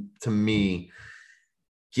past, to me,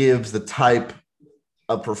 gives the type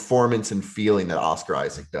of performance and feeling that Oscar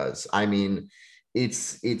Isaac does. I mean,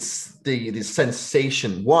 it's the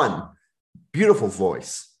sensation. One, beautiful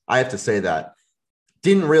voice. I have to say that.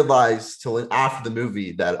 Didn't realize till after the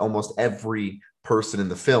movie that almost every person in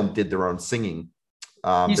the film did their own singing.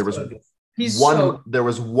 There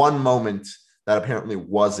was one moment that apparently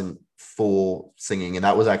wasn't full singing, and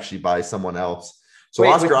that was actually by someone else. So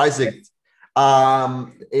Oscar Isaac,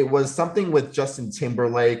 it was something with Justin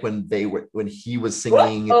Timberlake when he was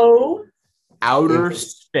singing. Outer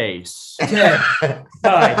Space. 10,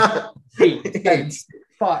 9, 8,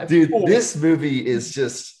 5. Dude, 4. this movie is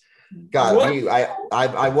just God.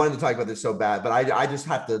 I wanted to talk about this so bad, but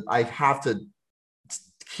I have to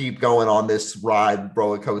keep going on this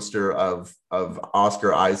roller coaster of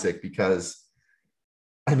Oscar Isaac, because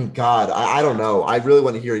I mean, God, I don't know. I really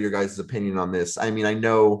want to hear your guys' opinion on this. I mean, I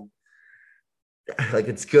know like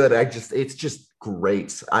it's good. It's just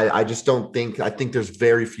great. I think there's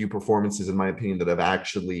very few performances, in my opinion, that have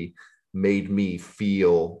actually made me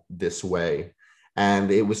feel this way.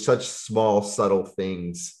 And it was such small, subtle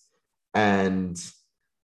things. And,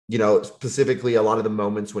 you know, specifically a lot of the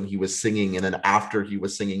moments when he was singing, and then after he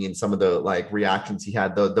was singing, in some of the like reactions he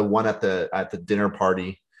had, the one at the dinner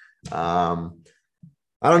party.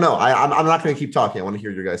 I don't know. I'm not going to keep talking. I want to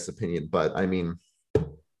hear your guys' opinion, but I mean,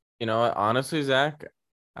 you know what? Honestly, Zach,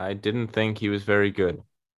 I didn't think he was very good.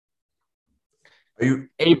 Are you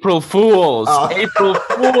April Fools? April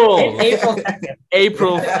Fools.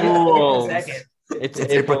 April Fools. It's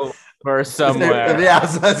April for somewhere. Yeah,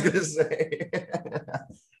 I was gonna say.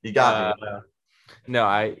 You got me.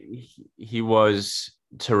 No, he was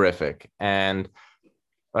terrific, but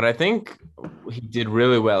I think he did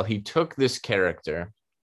really well. He took this character,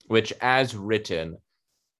 which, as written,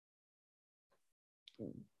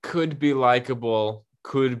 could be likable,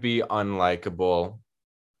 could be unlikable.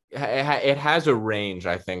 It has a range,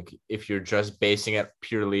 I think, if you're just basing it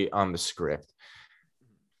purely on the script.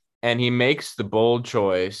 And he makes the bold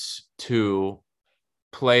choice to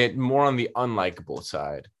play it more on the unlikable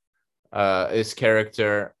side. His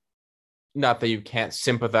character, not that you can't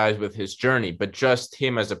sympathize with his journey, but just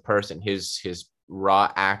him as a person, his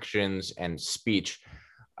raw actions and speech,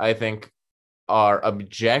 I think, are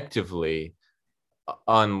objectively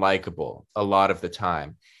unlikable a lot of the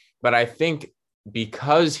time. But I think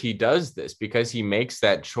because he does this, because he makes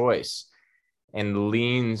that choice and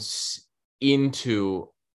leans into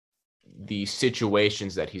the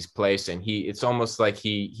situations that he's placed in, it's almost like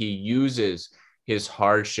he uses his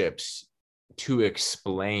hardships to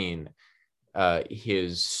explain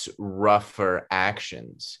his rougher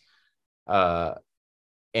actions,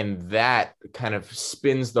 and that kind of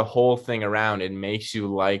spins the whole thing around and makes you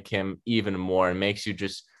like him even more, and makes you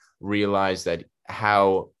just realize that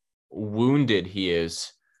how wounded he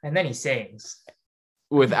is. And then he sings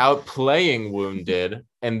without playing wounded,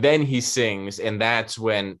 and then he sings, and that's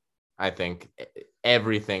when I think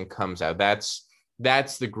everything comes out.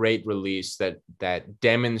 That's the great release that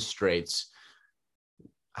demonstrates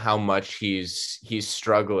how much he's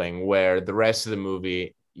struggling, where the rest of the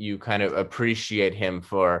movie you kind of appreciate him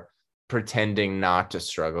for pretending not to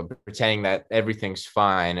struggle, pretending that everything's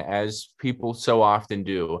fine, as people so often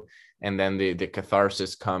do. And then the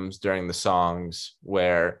catharsis comes during the songs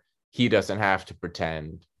where he doesn't have to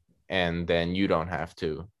pretend, and then you don't have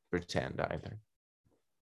to pretend either.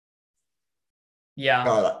 Yeah.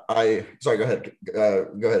 Sorry, go ahead. Go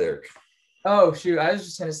ahead, Eric. Oh, shoot. I was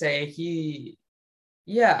just going to say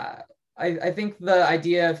I think the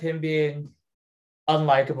idea of him being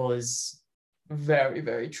unlikable is very,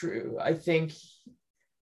 very true. I think,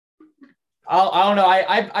 I don't know.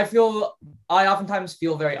 I oftentimes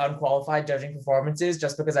feel very unqualified judging performances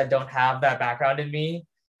just because I don't have that background in me in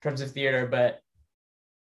terms of theater, but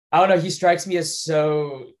I don't know. He strikes me as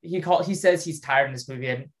he says he's tired in this movie,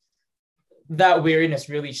 and that weariness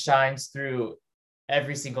really shines through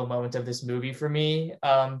every single moment of this movie for me.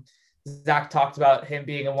 Zach talked about him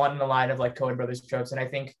being one in the line of like Coen Brothers tropes, and I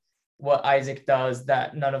think what Isaac does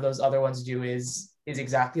that none of those other ones do is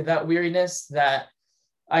exactly that weariness, that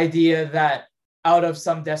idea that out of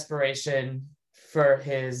some desperation for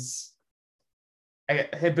his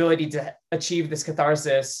ability to achieve this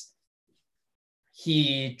catharsis,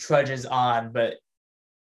 he trudges on, but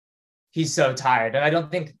he's so tired. And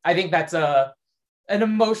I think that's an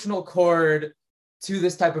emotional chord to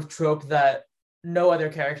this type of trope that no other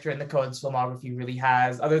character in the Coen's filmography really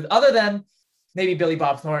has, other than maybe Billy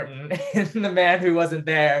Bob Thornton in The Man Who Wasn't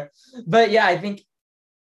There. But yeah, I think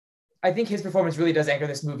his performance really does anchor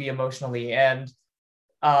this movie emotionally. And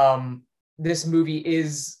this movie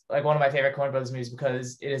is like one of my favorite Coen Brothers movies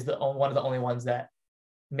because it is one of the only ones that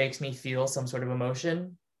makes me feel some sort of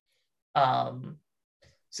emotion.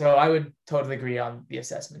 So I would totally agree on the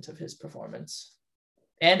assessment of his performance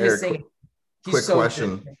and his singing. Quick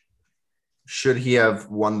question. Good. Should he have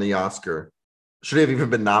won the Oscar? Should he have even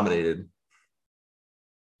been nominated?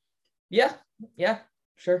 Yeah,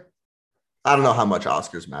 sure. I don't know how much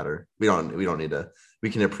Oscars matter. We don't need to. We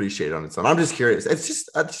can appreciate it on its own. I'm just curious. It's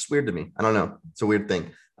just weird to me. I don't know. It's a weird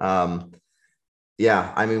thing.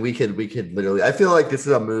 Yeah, I mean, we could literally. I feel like this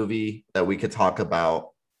is a movie that we could talk about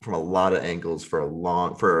from a lot of angles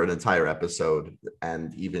for an entire episode,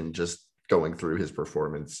 and even just going through his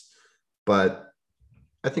performance. But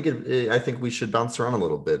I think we should bounce around a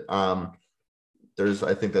little bit. There's,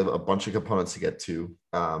 I think, a bunch of components to get to,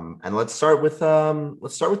 and let's start with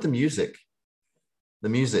the music. The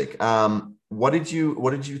music. What did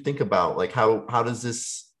you think about, like, how does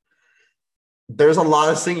this? There's a lot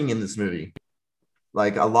of singing in this movie,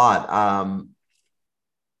 like a lot.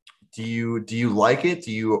 Do you like it?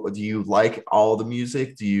 Do you like all the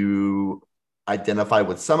music? Do you identify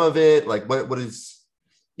with some of it? Like, what is,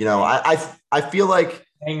 I feel like.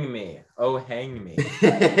 Hang me. Oh, hang me.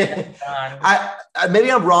 I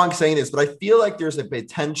maybe I'm wrong saying this, but I feel like there's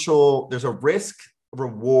a risk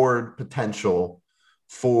reward potential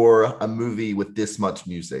for a movie with this much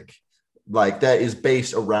music, like that is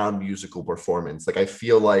based around musical performance. Like, I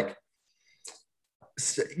feel like,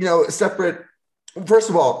 separate. First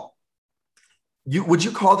of all, would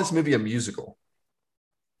you call this movie a musical?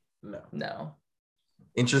 No.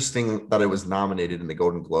 Interesting that it was nominated in the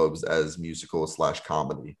Golden Globes as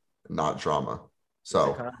musical/comedy, not drama.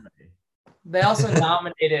 So they also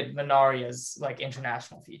nominated Minari as like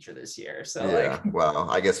international feature this year. So yeah, well,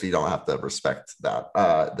 I guess we don't have to respect that,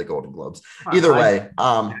 the Golden Globes. Either way,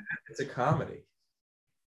 it's a comedy.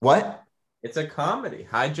 What? It's a comedy.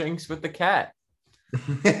 Hijinks with the cat.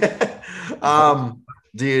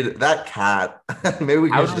 Dude, that cat. Maybe we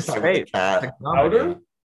can just talk about the cat. Outer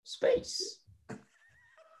space.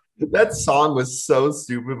 That song was so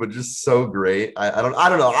stupid, but just so great. I don't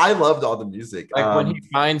know. I loved all the music. Like when he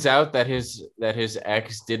finds out that his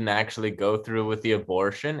ex didn't actually go through with the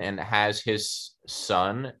abortion and has his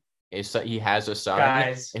son. He has a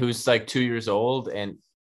son who's like 2 years old and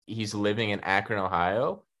he's living in Akron,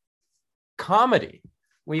 Ohio. Comedy.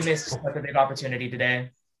 We missed such a big opportunity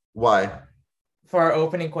today. Why? For our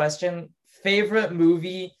opening question, favorite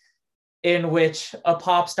movie in which a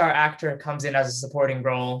pop star actor comes in as a supporting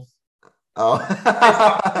role. Oh,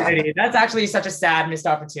 that's actually such a sad missed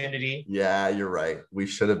opportunity. Yeah, you're right. We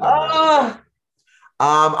should have done that.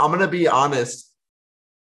 I'm gonna be honest.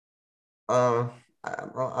 I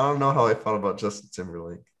don't know how I felt about Justin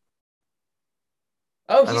Timberlake.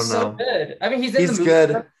 Oh, he's so good. I mean, he's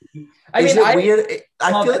good. I feel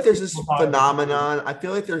like there's this phenomenon. I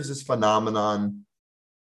feel like there's this phenomenon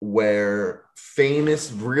where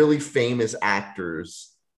really famous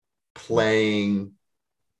actors playing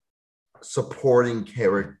supporting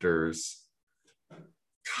characters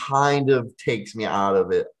kind of takes me out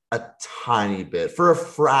of it a tiny bit for a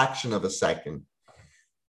fraction of a second.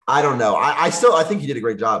 I don't know. I think he did a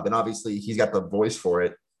great job, and obviously he's got the voice for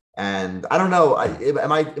it. And I don't know.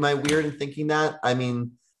 Am I weird in thinking that? I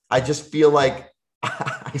mean, I just feel like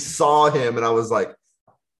I saw him and I was like,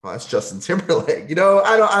 "Oh, that's Justin Timberlake." I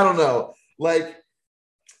don't know. Like,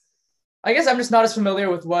 I guess I'm just not as familiar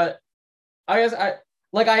with what. I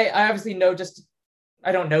obviously know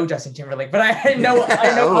I don't know Justin Timberlake, but I know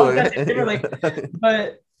Justin Timberlake.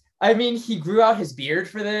 But I mean, he grew out his beard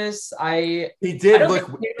for this. He did look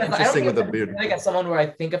interesting with a beard. Like, as someone where I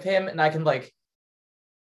think of him and I can like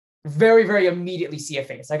very, very immediately see a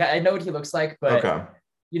face. Like, I know what he looks like, but okay.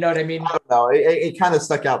 You know what I mean? I don't know. It kind of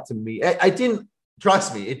stuck out to me. I didn't,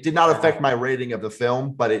 trust me, it did not affect my rating of the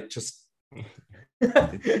film, but it just.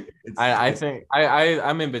 I think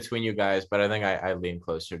I'm in between you guys, but I think I lean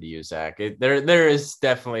closer to you, Zach. There is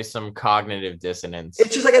definitely some cognitive dissonance.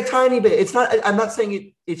 It's just like a tiny bit. It's not. I'm not saying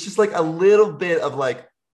it. It's just like a little bit of like.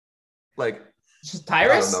 Just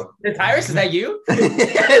Tyrus? The Tyrus, is that you?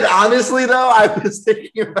 And honestly, though, I was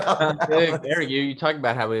thinking about Eric, you talk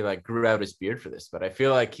about how he like grew out his beard for this, but I feel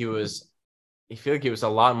like he was a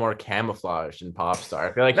lot more camouflaged in Popstar.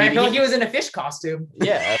 I feel like he was in a fish costume.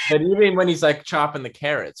 Yeah, but even when he's like chopping the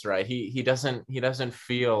carrots, right? He doesn't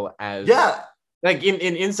feel as Like in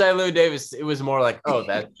Inside Llewyn Davis, it was more like, oh,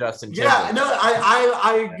 that's Justin Timberlake. Yeah, no,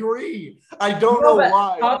 I agree. I don't know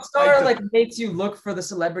why. Popstar like makes you look for the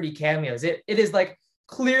celebrity cameos. It is like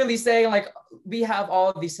clearly saying like we have all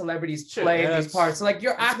of these celebrities Sure, playing yeah, these parts. So like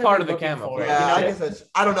you're it's actively part of the looking camouflage. for it. Yeah, I You know? guess that's,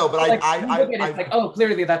 I don't know, but Like, you look at it, I it's like, oh,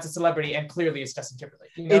 clearly that's a celebrity, and clearly it's Justin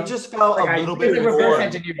Timberlake. You know? it just felt Like, a little it's bit like reverse more.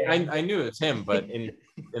 engineering. I knew it's him, but in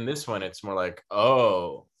this one, it's more like,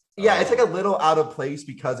 oh. Yeah, it's like a little out of place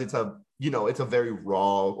because it's a, you know, it's a very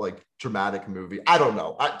raw, like dramatic movie. I don't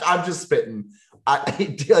know. I'm just spitting.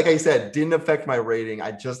 Like I said, didn't affect my rating.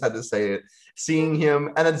 I just had to say it. Seeing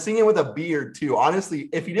him and then seeing him with a beard too. Honestly,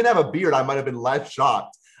 if he didn't have a beard, I might have been less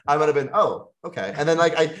shocked. I might have been, oh, okay. And then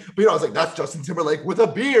like but I was like, that's Justin Timberlake with a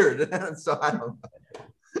beard. So I don't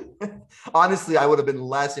know. Honestly, I would have been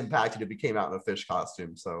less impacted if he came out in a fish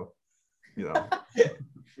costume. So, you know.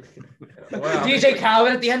 Wow. DJ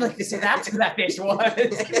Khaled at the end, like to say that's who that fish was.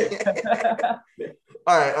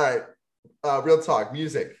 All right. Real talk,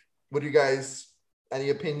 music. What do you guys? Any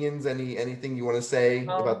opinions? Anything you want to say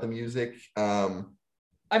about the music? I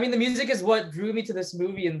mean, the music is what drew me to this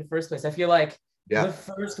movie in the first place. I feel like the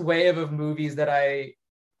first wave of movies that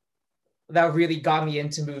really got me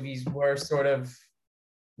into movies were sort of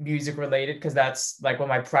music related, because that's like what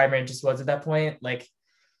my primary interest was at that point. Like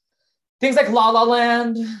things like La La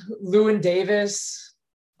Land, Llewyn Davis.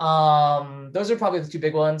 Those are probably the two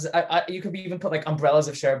big ones. You could even put like Umbrellas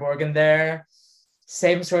of Cherbourg in there.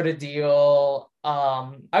 Same sort of deal.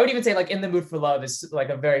 I would even say like In the Mood for Love is like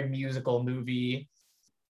a very musical movie.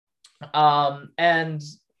 And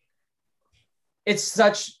it's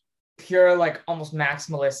such pure, like almost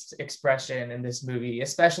maximalist expression in this movie,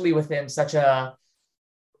 especially within such a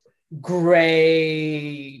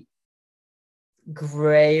gray,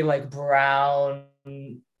 like brown,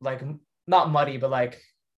 like not muddy, but like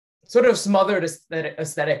sort of smothered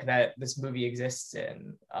aesthetic that this movie exists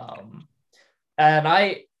in. And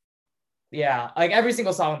like every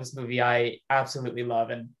single song in this movie, I absolutely love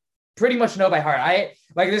and pretty much know by heart. I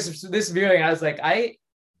like this viewing. I was like, I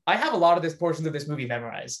have a lot of this portions of this movie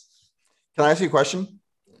memorized. Can I ask you a question?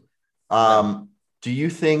 Do you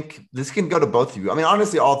think this can go to both of you? I mean,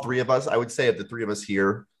 honestly, all three of us. I would say of the three of us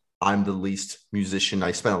here, I'm the least musician.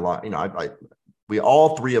 I spent a lot. You know, we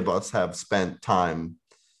all three of us have spent time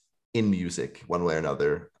in music one way or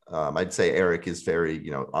another. I'd say Eric is very,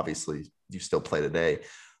 you know, obviously you still play today.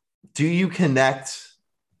 Do you connect?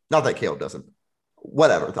 Not that Caleb doesn't.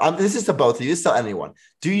 Whatever. This is to both of you. This is to anyone.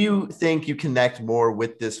 Do you think you connect more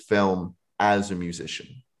with this film as a musician?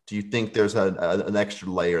 Do you think there's an extra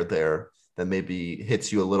layer there that maybe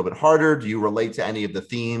hits you a little bit harder? Do you relate to any of the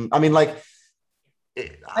theme? I mean, like,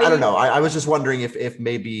 I don't know. I was just wondering if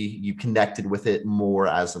maybe you connected with it more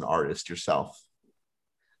as an artist yourself.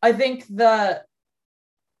 I think I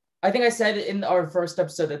said in our first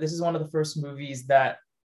episode that this is one of the first movies that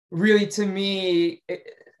really, to me,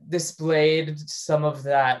 displayed some of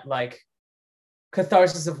that like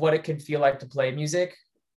catharsis of what it can feel like to play music.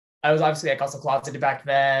 I was obviously like also closeted back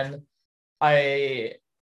then. I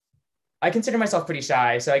consider myself pretty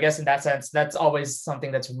shy, so I guess in that sense, that's always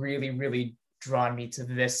something that's really, really drawn me to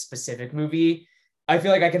this specific movie. I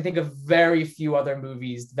feel like I can think of very few other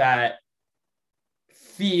movies that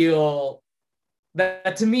feel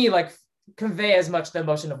that to me like convey as much the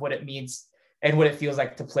emotion of what it means and what it feels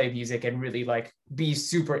like to play music and really like be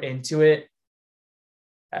super into it.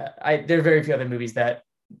 There are very few other movies that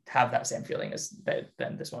have that same feeling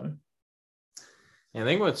than this one. I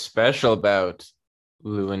think what's special about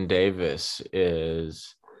Llewyn Davis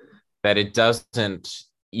is that it doesn't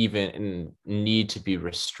even need to be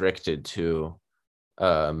restricted to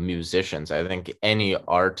musicians. I think any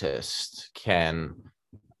artist can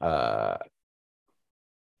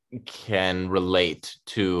relate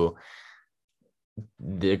to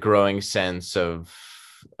the growing sense of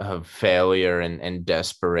failure and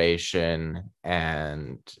desperation,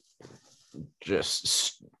 and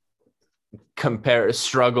just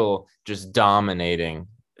struggle just dominating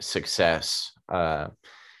success.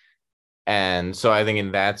 And so I think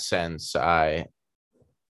in that sense, I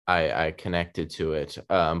connected to it.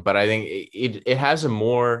 But I think it has a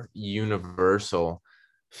more universal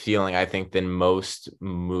feeling, I think, than most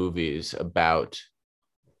movies about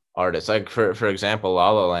artists. Like for example,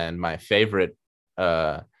 La La Land, my favorite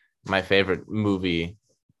movie,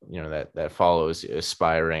 you know, that follows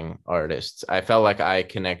aspiring artists. I felt like I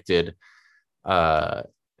connected to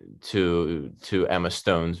Emma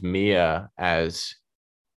Stone's Mia as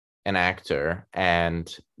an actor,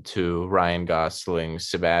 and to Ryan Gosling's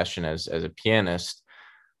Sebastian as a pianist,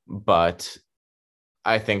 but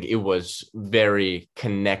I think it was very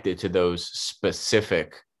connected to those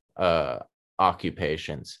specific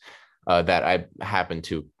occupations that I happen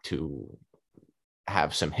to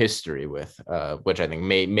have some history with, which I think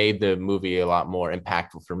made the movie a lot more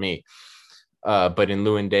impactful for me. But in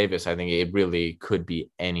Llewyn Davis, I think it really could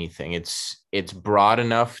be anything. It's broad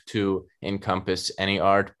enough to encompass any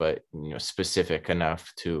art, but specific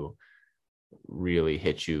enough to really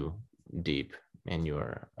hit you deep in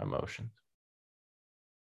your emotions.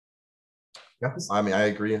 Yeah, I mean, I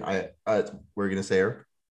agree. We're gonna say, Eric?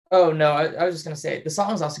 Oh no, I was just gonna say the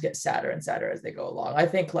songs also get sadder and sadder as they go along. I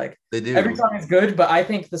think like They do. every song is good, but I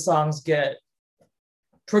think the songs get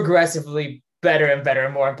progressively better and better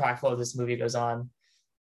and more impactful as this movie goes on.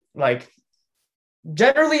 Like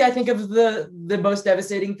generally, I think of the most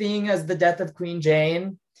devastating thing as the death of Queen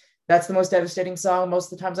Jane. That's the most devastating song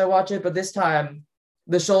most of the times I watch it, but this time,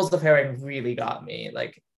 the Shoals of Herring really got me.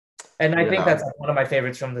 Like, and I think that's like one of my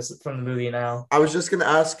favorites from the movie now. I was just gonna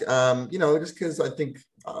ask, just because I think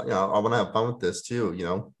I want to have fun with this too.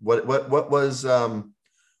 What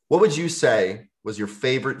would you say was your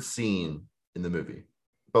favorite scene in the movie?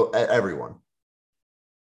 But everyone.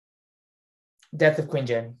 Death of Queen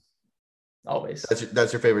Jane. Always.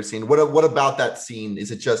 That's your favorite scene. What about that scene? Is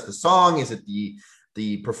it just the song? Is it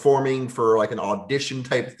the performing for like an audition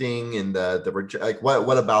type thing? And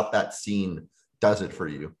what about that scene does it for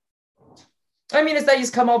you? I mean, it's that he's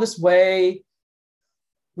come all this way.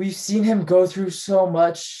 We've seen him go through so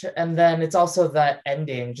much. And then it's also that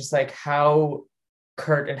ending, just like how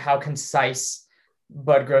curt and how concise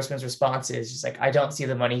Bud Grossman's response is. Just like, I don't see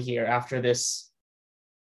the money here after this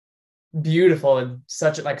beautiful and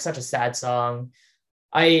such a sad song.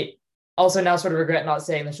 I also now sort of regret not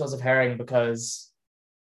saying the Shoals of Herring, because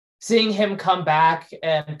seeing him come back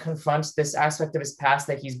and confront this aspect of his past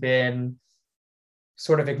that he's been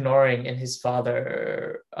sort of ignoring in his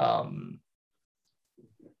father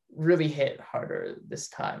really hit harder this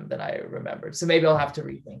time than I remembered. So maybe I'll have to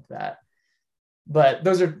rethink that. But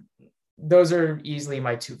those are easily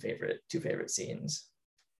my two favorite scenes.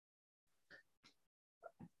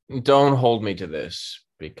 Don't hold me to this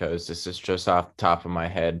because this is just off the top of my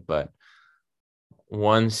head, but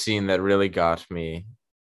one scene that really got me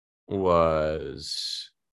was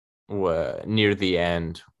near the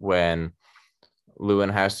end when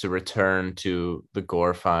Llewyn has to return to the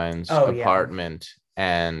Gorfines apartment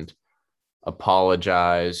and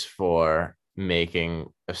apologize for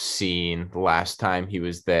making a scene the last time he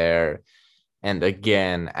was there, and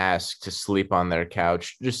again ask to sleep on their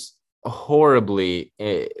couch. Just horribly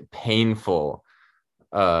painful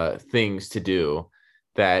things to do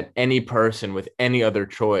that any person with any other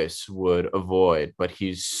choice would avoid, but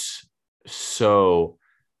he's so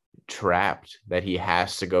trapped that he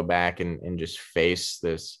has to go back and just face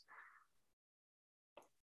this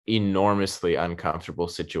enormously uncomfortable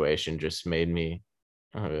situation. Just made me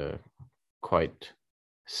quite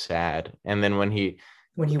sad. And then when he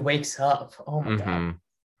wakes up, oh my god.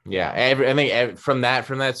 Yeah, I think from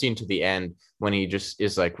that scene to the end, when he just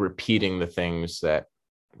is like repeating the things that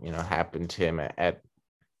happened to him at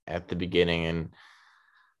the beginning, and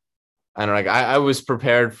I don't know, I was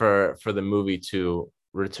prepared for the movie to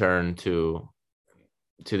return to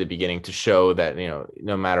the beginning to show that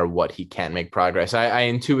no matter what, he can't make progress. I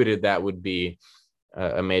intuited that would be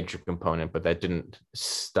a major component, but that didn't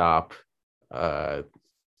stop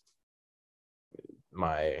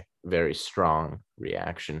my very strong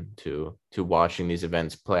reaction to watching these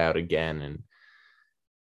events play out again, and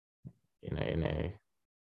in a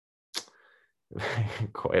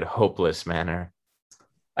quite hopeless manner.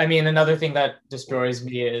 I mean, another thing that destroys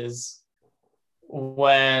me is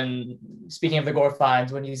when, speaking of the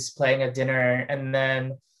Gorfines, when he's playing at dinner and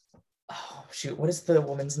then, oh shoot, what is the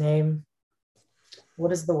woman's name?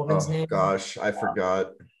 Oh gosh, I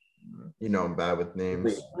forgot. I'm bad with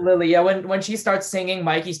names. Lily, yeah, when she starts singing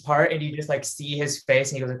Mikey's part and you just like see his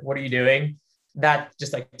face and he goes like, "What are you doing?" That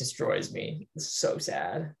just like destroys me. It's so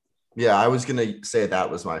sad. Yeah, I was gonna say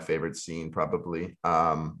that was my favorite scene, probably.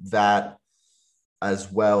 That,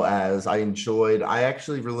 as well as I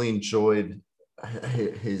actually really enjoyed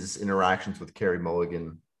his interactions with Carey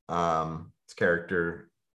Mulligan, his character,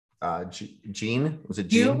 Gene. Was it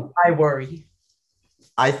Gene? You, I worry.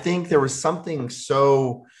 I think there was something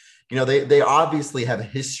so, they obviously have a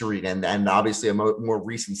history and obviously a more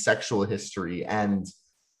recent sexual history, and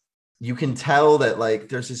you can tell that like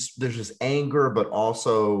there's this anger, but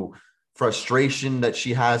also frustration that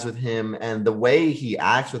she has with him, and the way he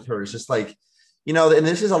acts with her is just like, and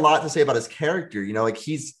this is a lot to say about his character, like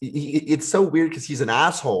it's so weird because he's an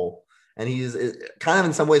asshole and he's kind of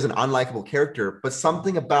in some ways an unlikable character, but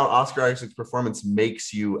something about Oscar Isaac's performance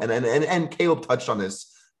makes you, and Caleb touched on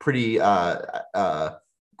this pretty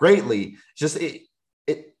greatly. Just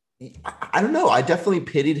I don't know. I definitely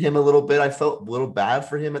pitied him a little bit. I felt a little bad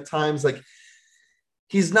for him at times. Like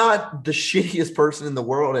he's not the shittiest person in the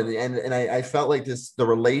world, and I felt like the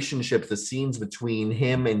relationship, the scenes between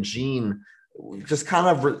him and Jean, just kind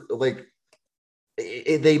of like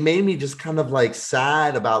they made me just kind of like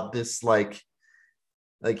sad about this, like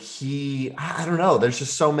I don't know, there's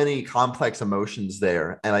just so many complex emotions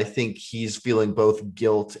there, and I think he's feeling both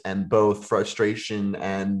guilt and both frustration.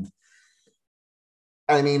 And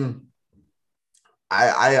I mean,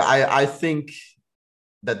 I think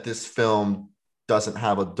that this film doesn't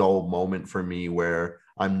have a dull moment for me where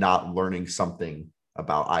I'm not learning something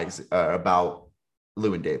about about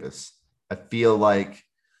Llewyn Davis. I feel like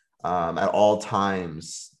at all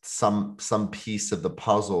times some piece of the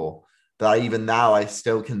puzzle that I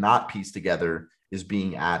still cannot piece together is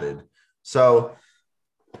being added. So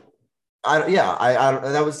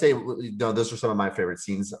I would say, those are some of my favorite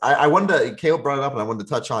scenes. I wanted to, Caleb brought it up and I wanted to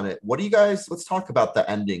touch on it. What do you guys, let's talk about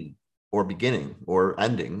the ending or beginning or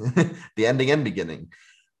ending, the ending and beginning.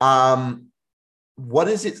 What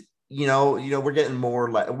is it? We're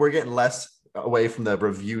getting less away from the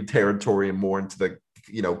review territory and more into the,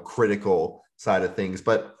 critical side of things.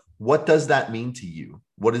 But what does that mean to you?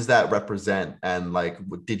 What does that represent? And like,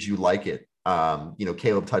 did you like it?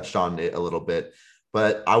 Caleb touched on it a little bit,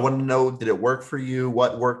 but I want to know, did it work for you?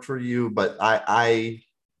 What worked for you? But I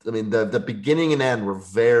mean, the beginning and end were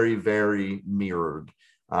very, very mirrored,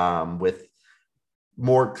 with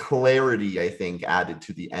more clarity, I think, added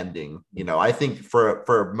to the ending. I think for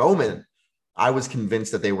a moment, I was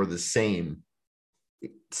convinced that they were the same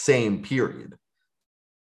period.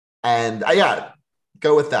 And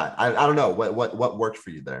go with that. I don't know what worked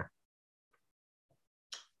for you there.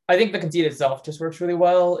 I think the conceit itself just works really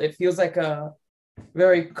well. It feels like a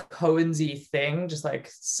very Coen-y thing, just like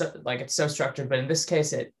it's so structured. But in this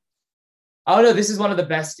case, I don't know. This is one of the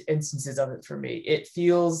best instances of it for me. It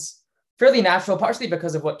feels fairly natural, partially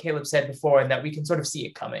because of what Caleb said before, and that we can sort of see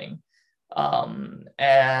it coming.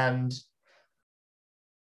 And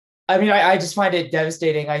I mean, I just find it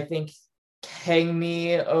devastating. I think Hang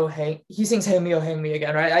Me, Oh Hang, he sings Hang Me, Oh Hang Me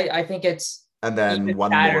again, right? I think it's, and then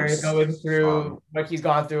one more going through what he's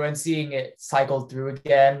gone through and seeing it cycled through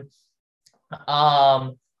again. I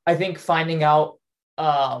think finding out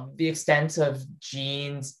the extent of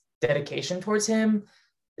Jean's dedication towards him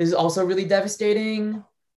is also really devastating.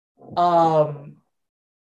 I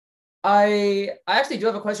actually do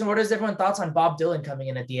have a question. What is everyone's thoughts on Bob Dylan coming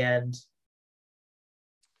in at the end?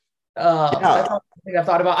 That's something I've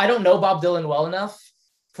thought about. I don't know Bob Dylan well enough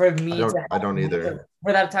for me I don't either.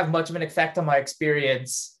 For that to have much of an effect on my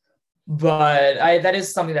experience. But that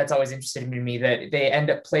is something that's always interested in me, that they end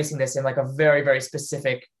up placing this in like a very, very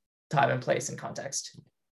specific time and place and context.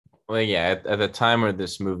 Well, yeah, at the time where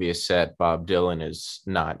this movie is set, Bob Dylan is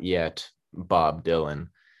not yet Bob Dylan.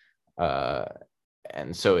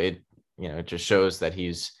 And so it just shows that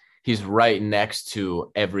he's right next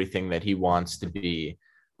to everything that he wants to be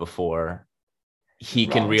before he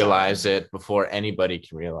can realize it, before anybody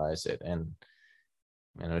can realize it. And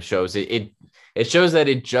it shows it shows that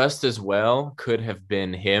it just as well could have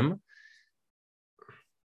been him,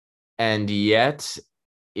 and yet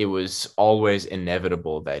it was always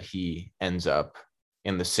inevitable that he ends up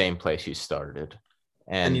in the same place he started.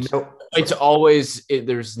 And it's always,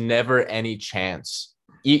 there's never any chance,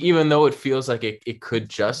 even though it feels like it could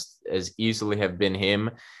just as easily have been him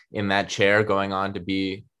in that chair going on to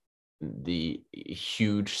be the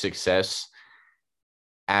huge success.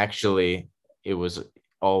 Actually, it was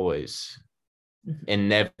always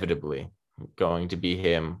inevitably going to be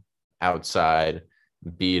him outside,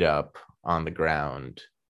 beat up on the ground.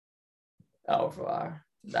 Oh, wow.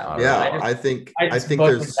 I think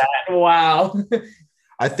there's that. Wow.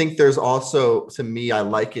 I think there's also, to me, I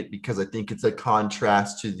like it because I think it's a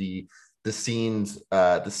contrast to the scenes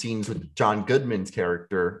with John Goodman's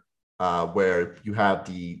character, where you have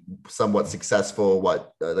the somewhat successful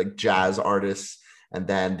like jazz artist and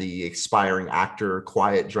then the aspiring actor,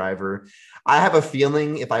 quiet driver. I have a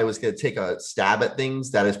feeling, if I was going to take a stab at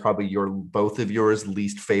things, that is probably both of yours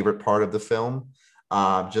least favorite part of the film,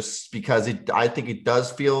 just because I think it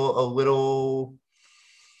does feel a little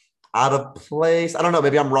out of place. I don't know.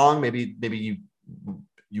 Maybe I'm wrong. Maybe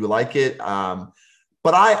you like it. But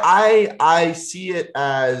I see it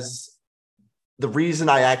as the reason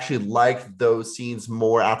I actually liked those scenes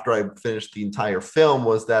more after I finished the entire film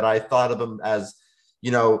was that I thought of them as,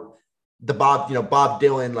 Bob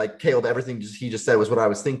Dylan, like Caleb, everything he just said was what I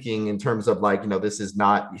was thinking in terms of like, this is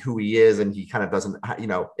not who he is. And he kind of doesn't,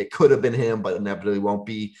 it could have been him, but inevitably won't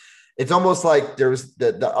be. It's almost like there's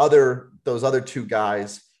those other two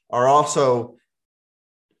guys are also,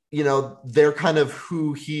 they're kind of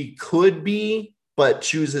who he could be, but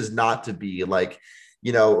chooses not to be. Like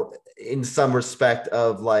in some respect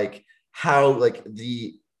of like how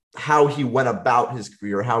he went about his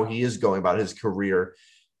career, how he is going about his career.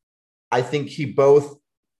 I think he both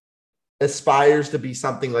aspires to be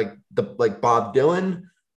something like Bob Dylan,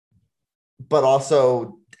 but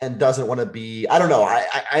also and doesn't want to be. I don't know.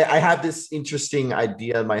 I have this interesting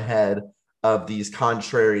idea in my head of these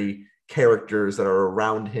contrary characters that are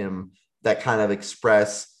around him that kind of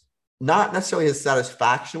express not necessarily his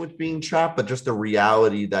satisfaction with being trapped, but just the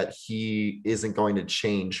reality that he isn't going to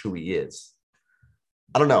change who he is.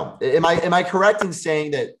 I don't know. Am I correct in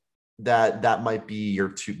saying that might be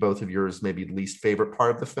both of yours maybe least favorite part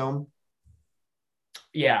of the film?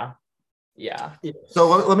 Yeah. So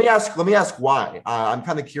let me ask why. I'm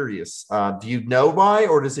kind of curious. Do you know why,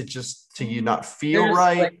 or does it just to you not feel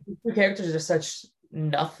right? Like, the characters are such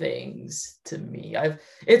nothings to me.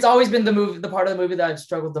 It's always been the part of the movie that I've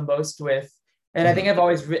struggled the most with, and I think I've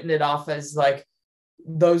always written it off as like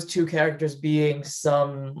those two characters being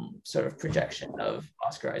some sort of projection of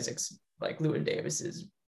Oscar Isaac's, like Llewyn Davis's,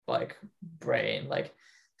 like brain, like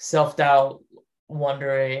self-doubt,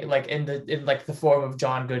 wondering, like in the form of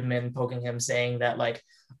John Goodman poking him, saying that like,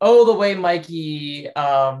 oh, the way Mikey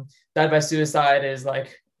died by suicide is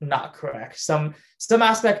like not correct. Some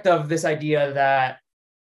aspect of this idea that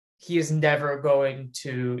he is never going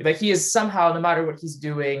to, like, he is somehow, no matter what he's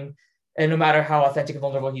doing and no matter how authentic and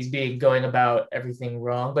vulnerable he's being, going about everything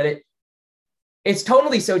wrong. But it's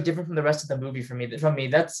totally so different from the rest of the movie for me, and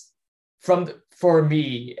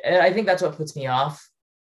I think that's what puts me off.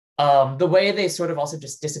 The way they sort of also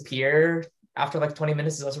just disappear after like 20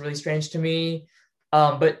 minutes is also really strange to me.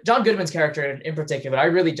 But John Goodman's character in particular,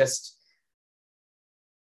 it just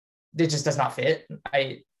does not fit.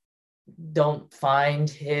 I don't find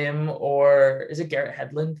him, or is it Garrett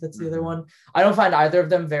Hedlund that's the other one? I don't find either of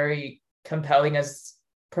them very compelling as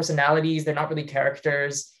personalities. They're not really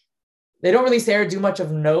characters. They don't really say or do much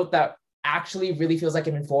of note that actually really feels like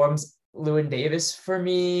it informs Llewyn Davis for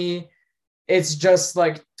me. It's just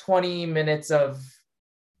like 20 minutes of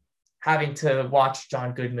having to watch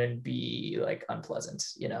John Goodman be like unpleasant,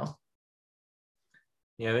 Yeah,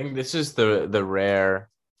 I think this is the rare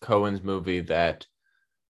Coen's movie that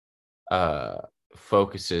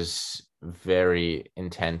focuses very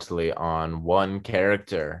intensely on one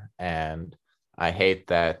character, and I hate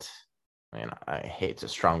that. I hate's a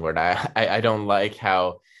strong word. I don't like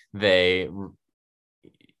how they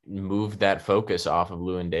moved that focus off of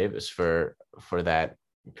Llewyn Davis for that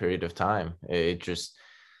period of time. It just,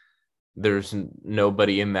 there's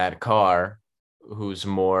nobody in that car who's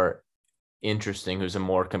more interesting, who's a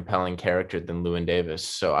more compelling character than Llewyn Davis.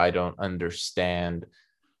 So I don't understand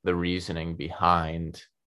the reasoning behind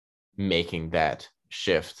making that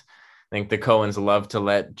shift. I think the Coens love to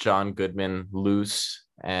let John Goodman loose,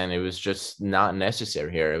 and it was just not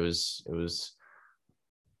necessary here. It was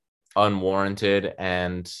unwarranted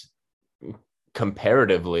and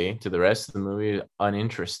comparatively to the rest of the movie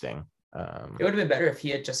uninteresting. It would have been better if he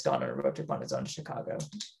had just gone on a road trip on his own to Chicago.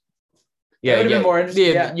 Yeah, it would have been more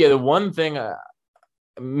interesting. Yeah, the one thing,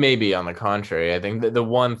 maybe on the contrary, I think the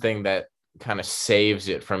one thing that kind of saves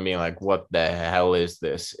it from being like, what the hell is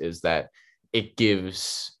this, is that it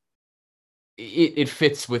gives it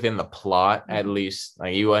fits within the plot, at least.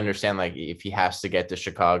 Like, you understand, like, if he has to get to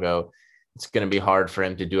Chicago, it's going to be hard for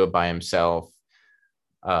him to do it by himself.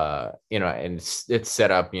 And it's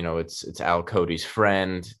set up, it's Al Cody's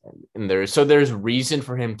friend, and there's reason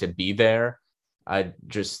for him to be there.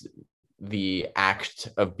 Just the act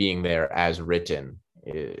of being there as written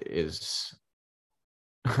is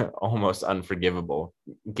almost unforgivable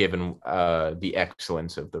given the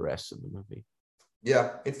excellence of the rest of the movie.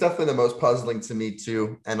 Yeah, it's definitely the most puzzling to me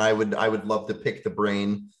too, and I would love to pick the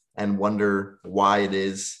brain and wonder why it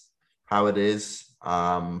is how it is.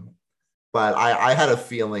 But I had a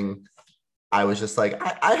feeling. I was just like,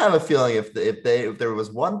 I have a feeling if there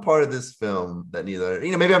was one part of this film that neither,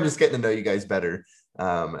 maybe I'm just getting to know you guys better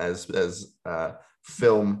as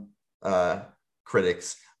film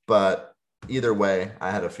critics, but either way,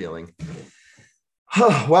 I had a feeling.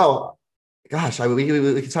 Well, gosh, we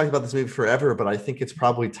could talk about this movie forever, but I think it's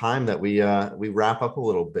probably time that we wrap up a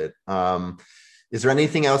little bit. Is there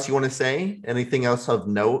anything else you want to say? Anything else of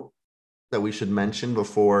note that we should mention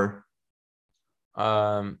before?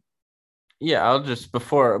 Yeah, I'll just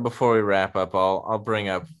before we wrap up, I'll bring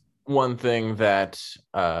up one thing that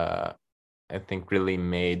I think really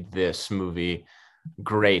made this movie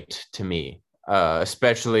great to me,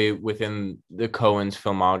 especially within the Coen's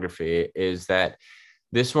filmography, is that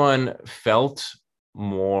this one felt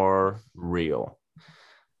more real.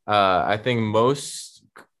 I think a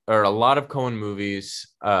lot of Coen movies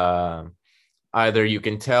either you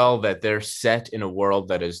can tell that they're set in a world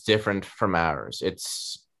that is different from ours.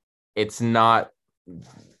 It's not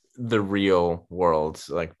the real world,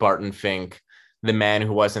 like Barton Fink, the man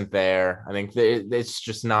who wasn't there. I think it's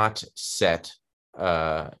just not set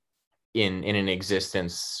in an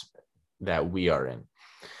existence that we are in.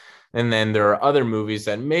 And then there are other movies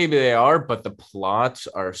that maybe they are, but the plots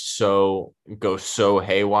are go so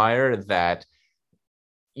haywire that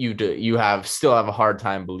you still have a hard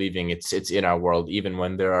time believing it's in our world, even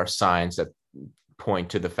when there are signs that point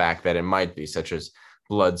to the fact that it might be, such as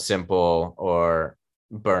Blood Simple or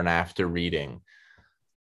Burn After Reading.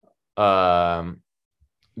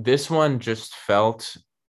 This one just felt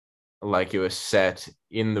like it was set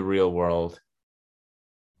in the real world.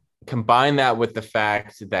 Combine that with the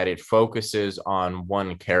fact that it focuses on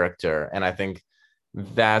one character, and I think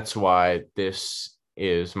that's why this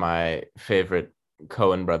is my favorite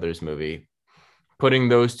Coen Brothers movie. Putting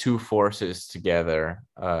those two forces together,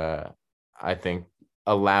 I think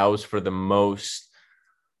allows for the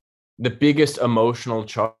biggest emotional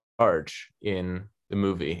charge in the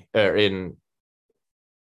movie, or in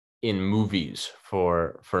movies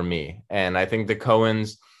for me. And I think the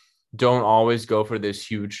Coens don't always go for this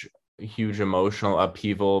huge emotional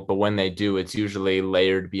upheaval, but when they do, it's usually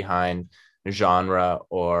layered behind genre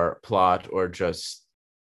or plot or just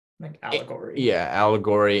like allegory.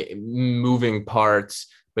 Allegory, moving parts.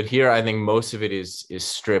 But here I think most of it is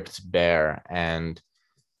stripped bare, and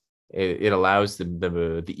it allows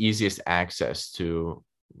the easiest access to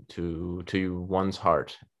one's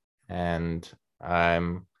heart. And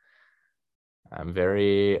I'm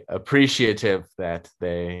very appreciative that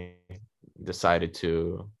they decided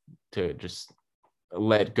to just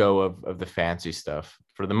let go of the fancy stuff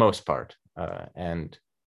for the most part, and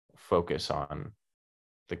focus on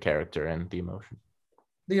the character and the emotion.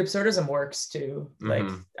 The absurdism works too, like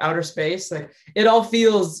outer space, like it all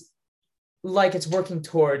feels like it's working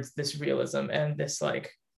towards this realism and this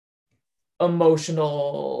like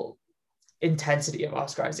emotional intensity of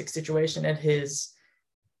Oscar Isaac's situation and his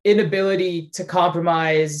inability to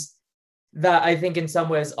compromise, that I think in some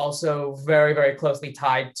ways also very, very closely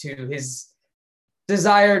tied to his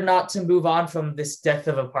desire not to move on from this death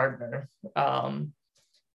of a partner,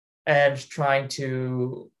 and trying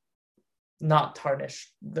to not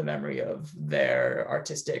tarnish the memory of their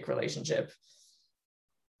artistic relationship.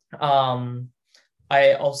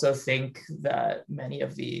 I also think that many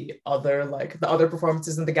of the other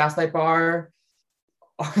performances in the Gaslight Bar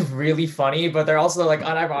are really funny, but they're also like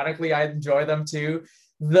unironically, I enjoy them too.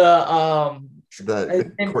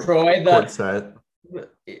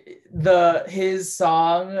 His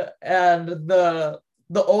song and the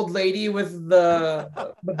old lady with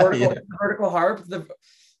the vertical harp.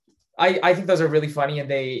 I think those are really funny and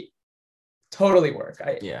they totally work.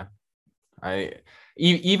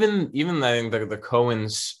 Even I think the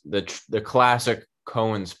Coens, the classic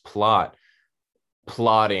Coens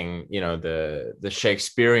plotting, the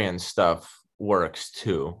Shakespearean stuff works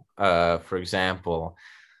too. For example,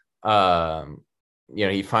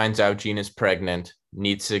 he finds out Gina's pregnant,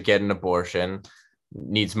 needs to get an abortion,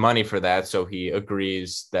 needs money for that, so he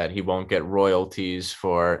agrees that he won't get royalties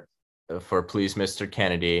for Please Mr.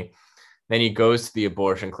 Kennedy. Then he goes to the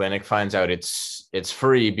abortion clinic, finds out it's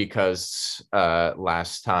free because the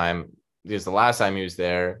last time he was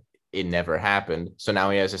there, it never happened. So now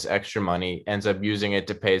he has this extra money, ends up using it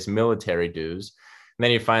to pay his military dues. And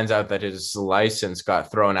then he finds out that his license got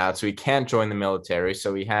thrown out, so he can't join the military,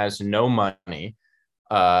 so he has no money.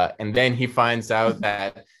 And then he finds out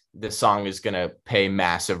that the song is going to pay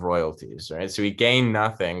massive royalties, right? So he gained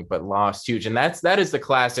nothing but lost huge. And that is the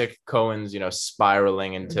classic Coens,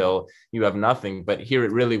 spiraling until you have nothing. But here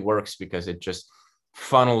it really works because it just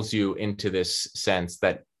funnels you into this sense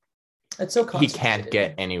that it's so he can't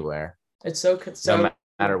get anywhere. It's so no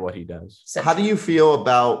matter what he does. How do you feel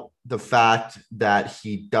about the fact that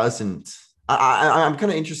he doesn't? I'm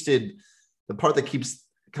kind of interested. The part that keeps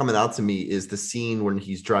coming out to me is the scene when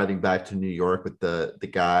he's driving back to New York with the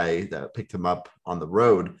guy that picked him up on the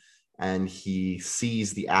road, and he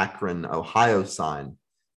sees the Akron, Ohio sign.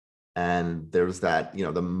 And there's that,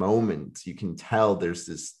 the moment you can tell there's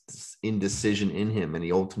this indecision in him, and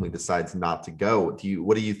he ultimately decides not to go.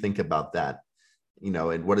 What do you think about that?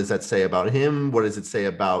 And what does that say about him? What does it say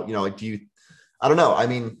about, I don't know. I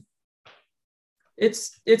mean,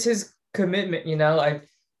 it's his commitment,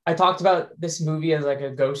 I talked about this movie as like a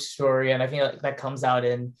ghost story, and I think that comes out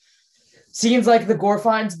in scenes like the gore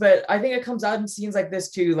finds, but I think it comes out in scenes like this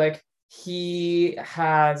too. Like he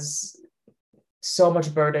has so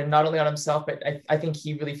much burden, not only on himself, but I think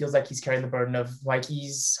he really feels like he's carrying the burden of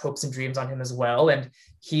Mikey's hopes and dreams on him as well. And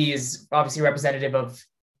he is obviously representative of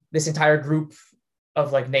this entire group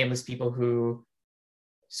of like nameless people who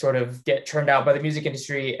sort of get churned out by the music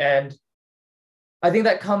industry. And I think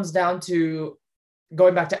that comes down to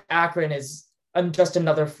going back to Akron is just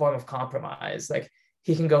another form of compromise. Like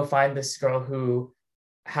he can go find this girl who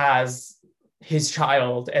has his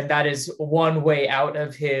child, and that is one way out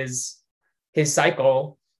of his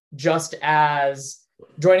cycle, just as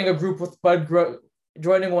joining a group with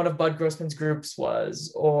joining one of Bud Grossman's groups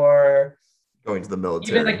was, or going to the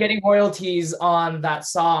military, even like getting royalties on that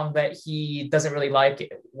song that he doesn't really like,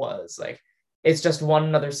 it was like, it's just one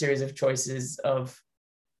another series of choices of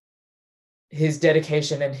his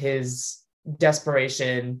dedication and his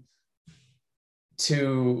desperation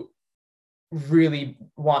to really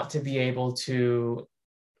want to be able to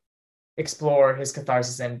explore his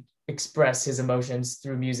catharsis and express his emotions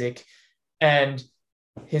through music, and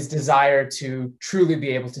his desire to truly be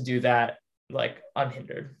able to do that like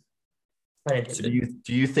unhindered. So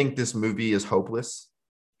do you think this movie is hopeless?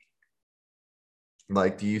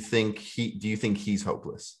 Like, do you think he's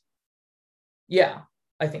hopeless? Yeah,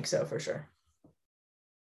 I think so, for sure.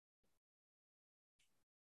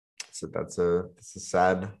 So that's a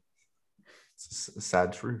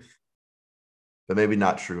sad truth, but maybe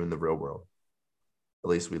not true in the real world. At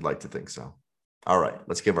least we'd like to think so. All right,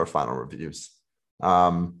 let's give our final reviews.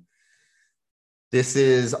 This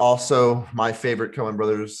is also my favorite Coen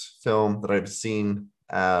Brothers film that I've seen,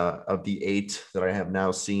 of the 8 that I have now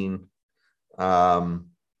seen. It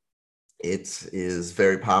is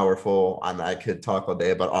very powerful, and I could talk all day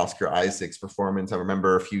about Oscar Isaac's performance. I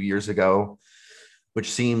remember a few years ago,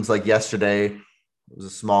 which seems like yesterday, I was a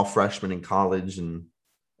small freshman in college, and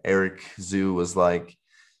Eric Zhu was like,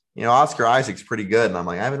 Oscar Isaac's pretty good. And I'm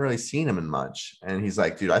like, I haven't really seen him in much. And he's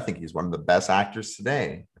like, dude, I think he's one of the best actors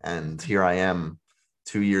today. And here I am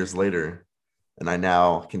 2 years later, and I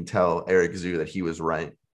now can tell Eric Zhu that he was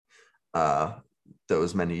right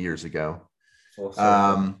those many years ago.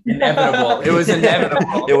 Inevitable. It was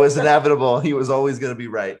inevitable. It was inevitable. He was always going to be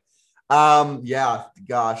right. Yeah,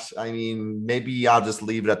 gosh, I mean, maybe I'll just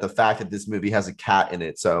leave it at the fact that this movie has a cat in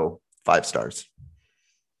it. So 5 stars.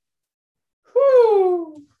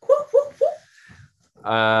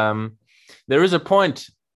 There was a point,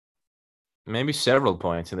 maybe several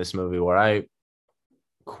points in this movie where I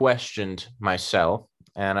questioned myself,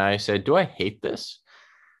 and I said, do I hate this?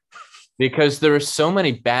 Because there were so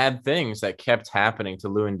many bad things that kept happening to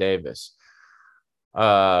Llewyn Davis.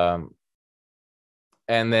 And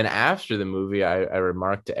then after the movie, I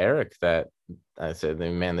remarked to Eric that I said,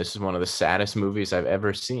 man, this is one of the saddest movies I've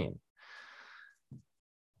ever seen.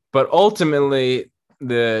 But ultimately,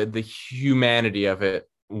 the humanity of it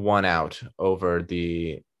won out over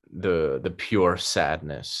the pure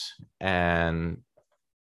sadness. And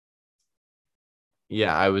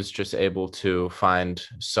yeah, I was just able to find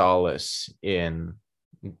solace in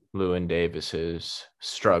Llewyn Davis's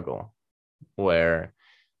struggle, where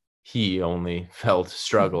he only felt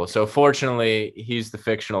struggle. So fortunately, he's the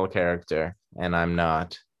fictional character and I'm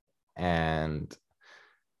not. And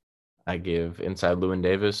I give Inside Llewyn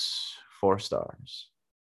Davis 4 stars.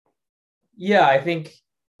 Yeah, I think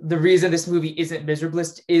the reason this movie isn't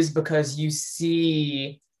miserablest is because you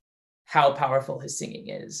see how powerful his singing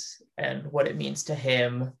is and what it means to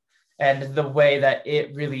him and the way that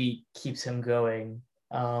it really keeps him going.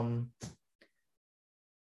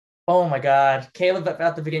 Oh my God. Caleb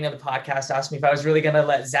at the beginning of the podcast asked me if I was really going to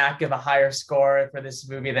let Zach give a higher score for this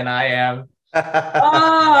movie than I am.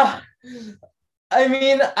 I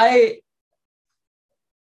mean,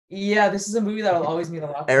 this is a movie that will always mean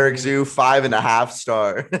a lot. Eric Zhu, 5.5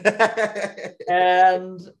 star.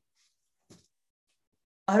 And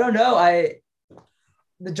I don't know.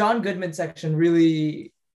 The John Goodman section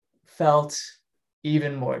really felt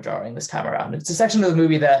even more jarring this time around. It's a section of the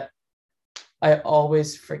movie that I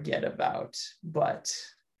always forget about, but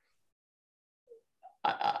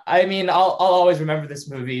I mean, I'll always remember this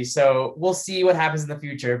movie. So we'll see what happens in the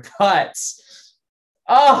future. But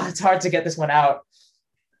it's hard to get this one out.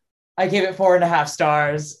 I gave it 4.5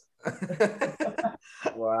 stars.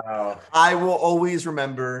 Wow. I will always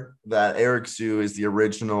remember that Eric Zhu is the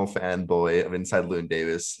original fanboy of Inside Llewyn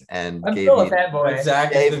Davis, and I'm still a fanboy.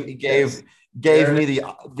 Exactly. Gave me the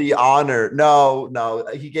honor. No,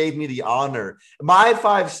 he gave me the honor. My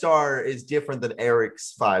 5 star is different than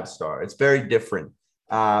Eric's 5 star. It's very different.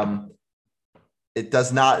 It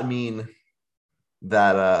does not mean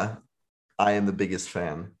that I am the biggest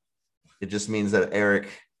fan. It just means that Eric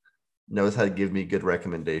knows how to give me good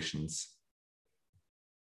recommendations.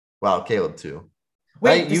 Wow, Caleb too.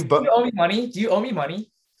 Wait, Right, do you owe me money? Do you owe me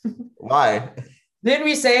money? Why? Didn't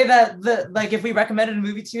we say that if we recommended a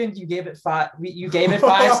movie to you and you gave it 5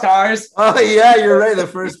 stars? Oh yeah, you're right. The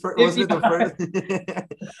first wasn't it the first?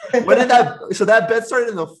 When did that? So that bet started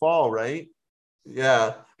in the fall, right?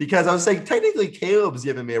 Yeah, because I was saying technically Caleb's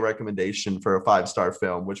given me a recommendation for a 5-star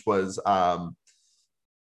film, which was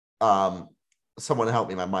someone help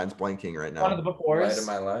me, my mind's blanking right now. One of the Befores. Light of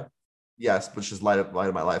My Life. Yes, which is Light of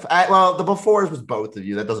My Life. Well, the Befores was both of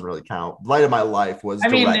you. That doesn't really count. Light of My Life was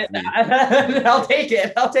directly. I'll take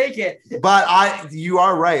it. But you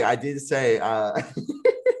are right. I did say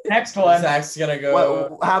next one. Zach's gonna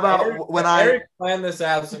go. How about Eric planned this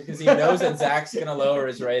out because he knows that Zach's gonna lower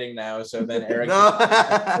his rating now. So then Eric. No.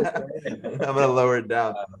 I'm gonna lower it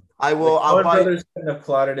down. I will. Our brothers couldn't have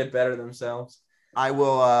plotted it better themselves. I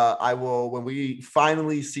will when we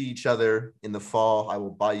finally see each other in the fall, I will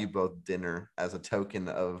buy you both dinner as a token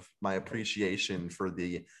of my appreciation for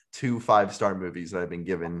the 2 5-star movies that I've been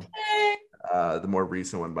given. The more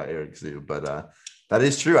recent one by Eric Zhu, but that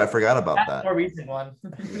is true. I forgot about that. More recent one.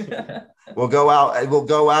 We'll go out,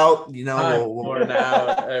 you know, we'll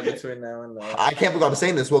now between now and then. I can't believe I'm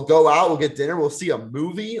saying this. We'll go out, we'll get dinner, we'll see a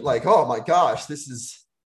movie. Like, oh my gosh, this is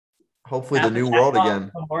hopefully the new world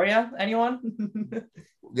again. Memoria, anyone?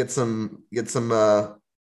 Get some time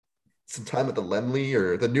at the Lemley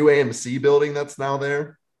or the new AMC building that's now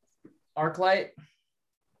there. Arclight.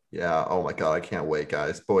 Yeah. Oh my God, I can't wait,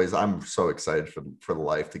 guys. Boys, I'm so excited for the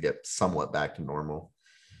life to get somewhat back to normal.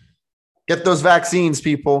 Get those vaccines,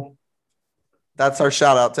 people. That's our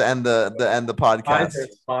shout out to end the podcast.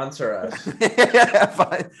 Sponsor us.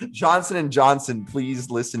 Johnson & Johnson, please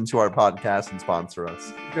listen to our podcast and sponsor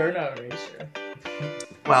us. Derno Erasure.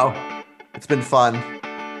 Well, it's been fun.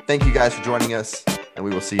 Thank you guys for joining us, and we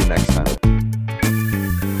will see you next time.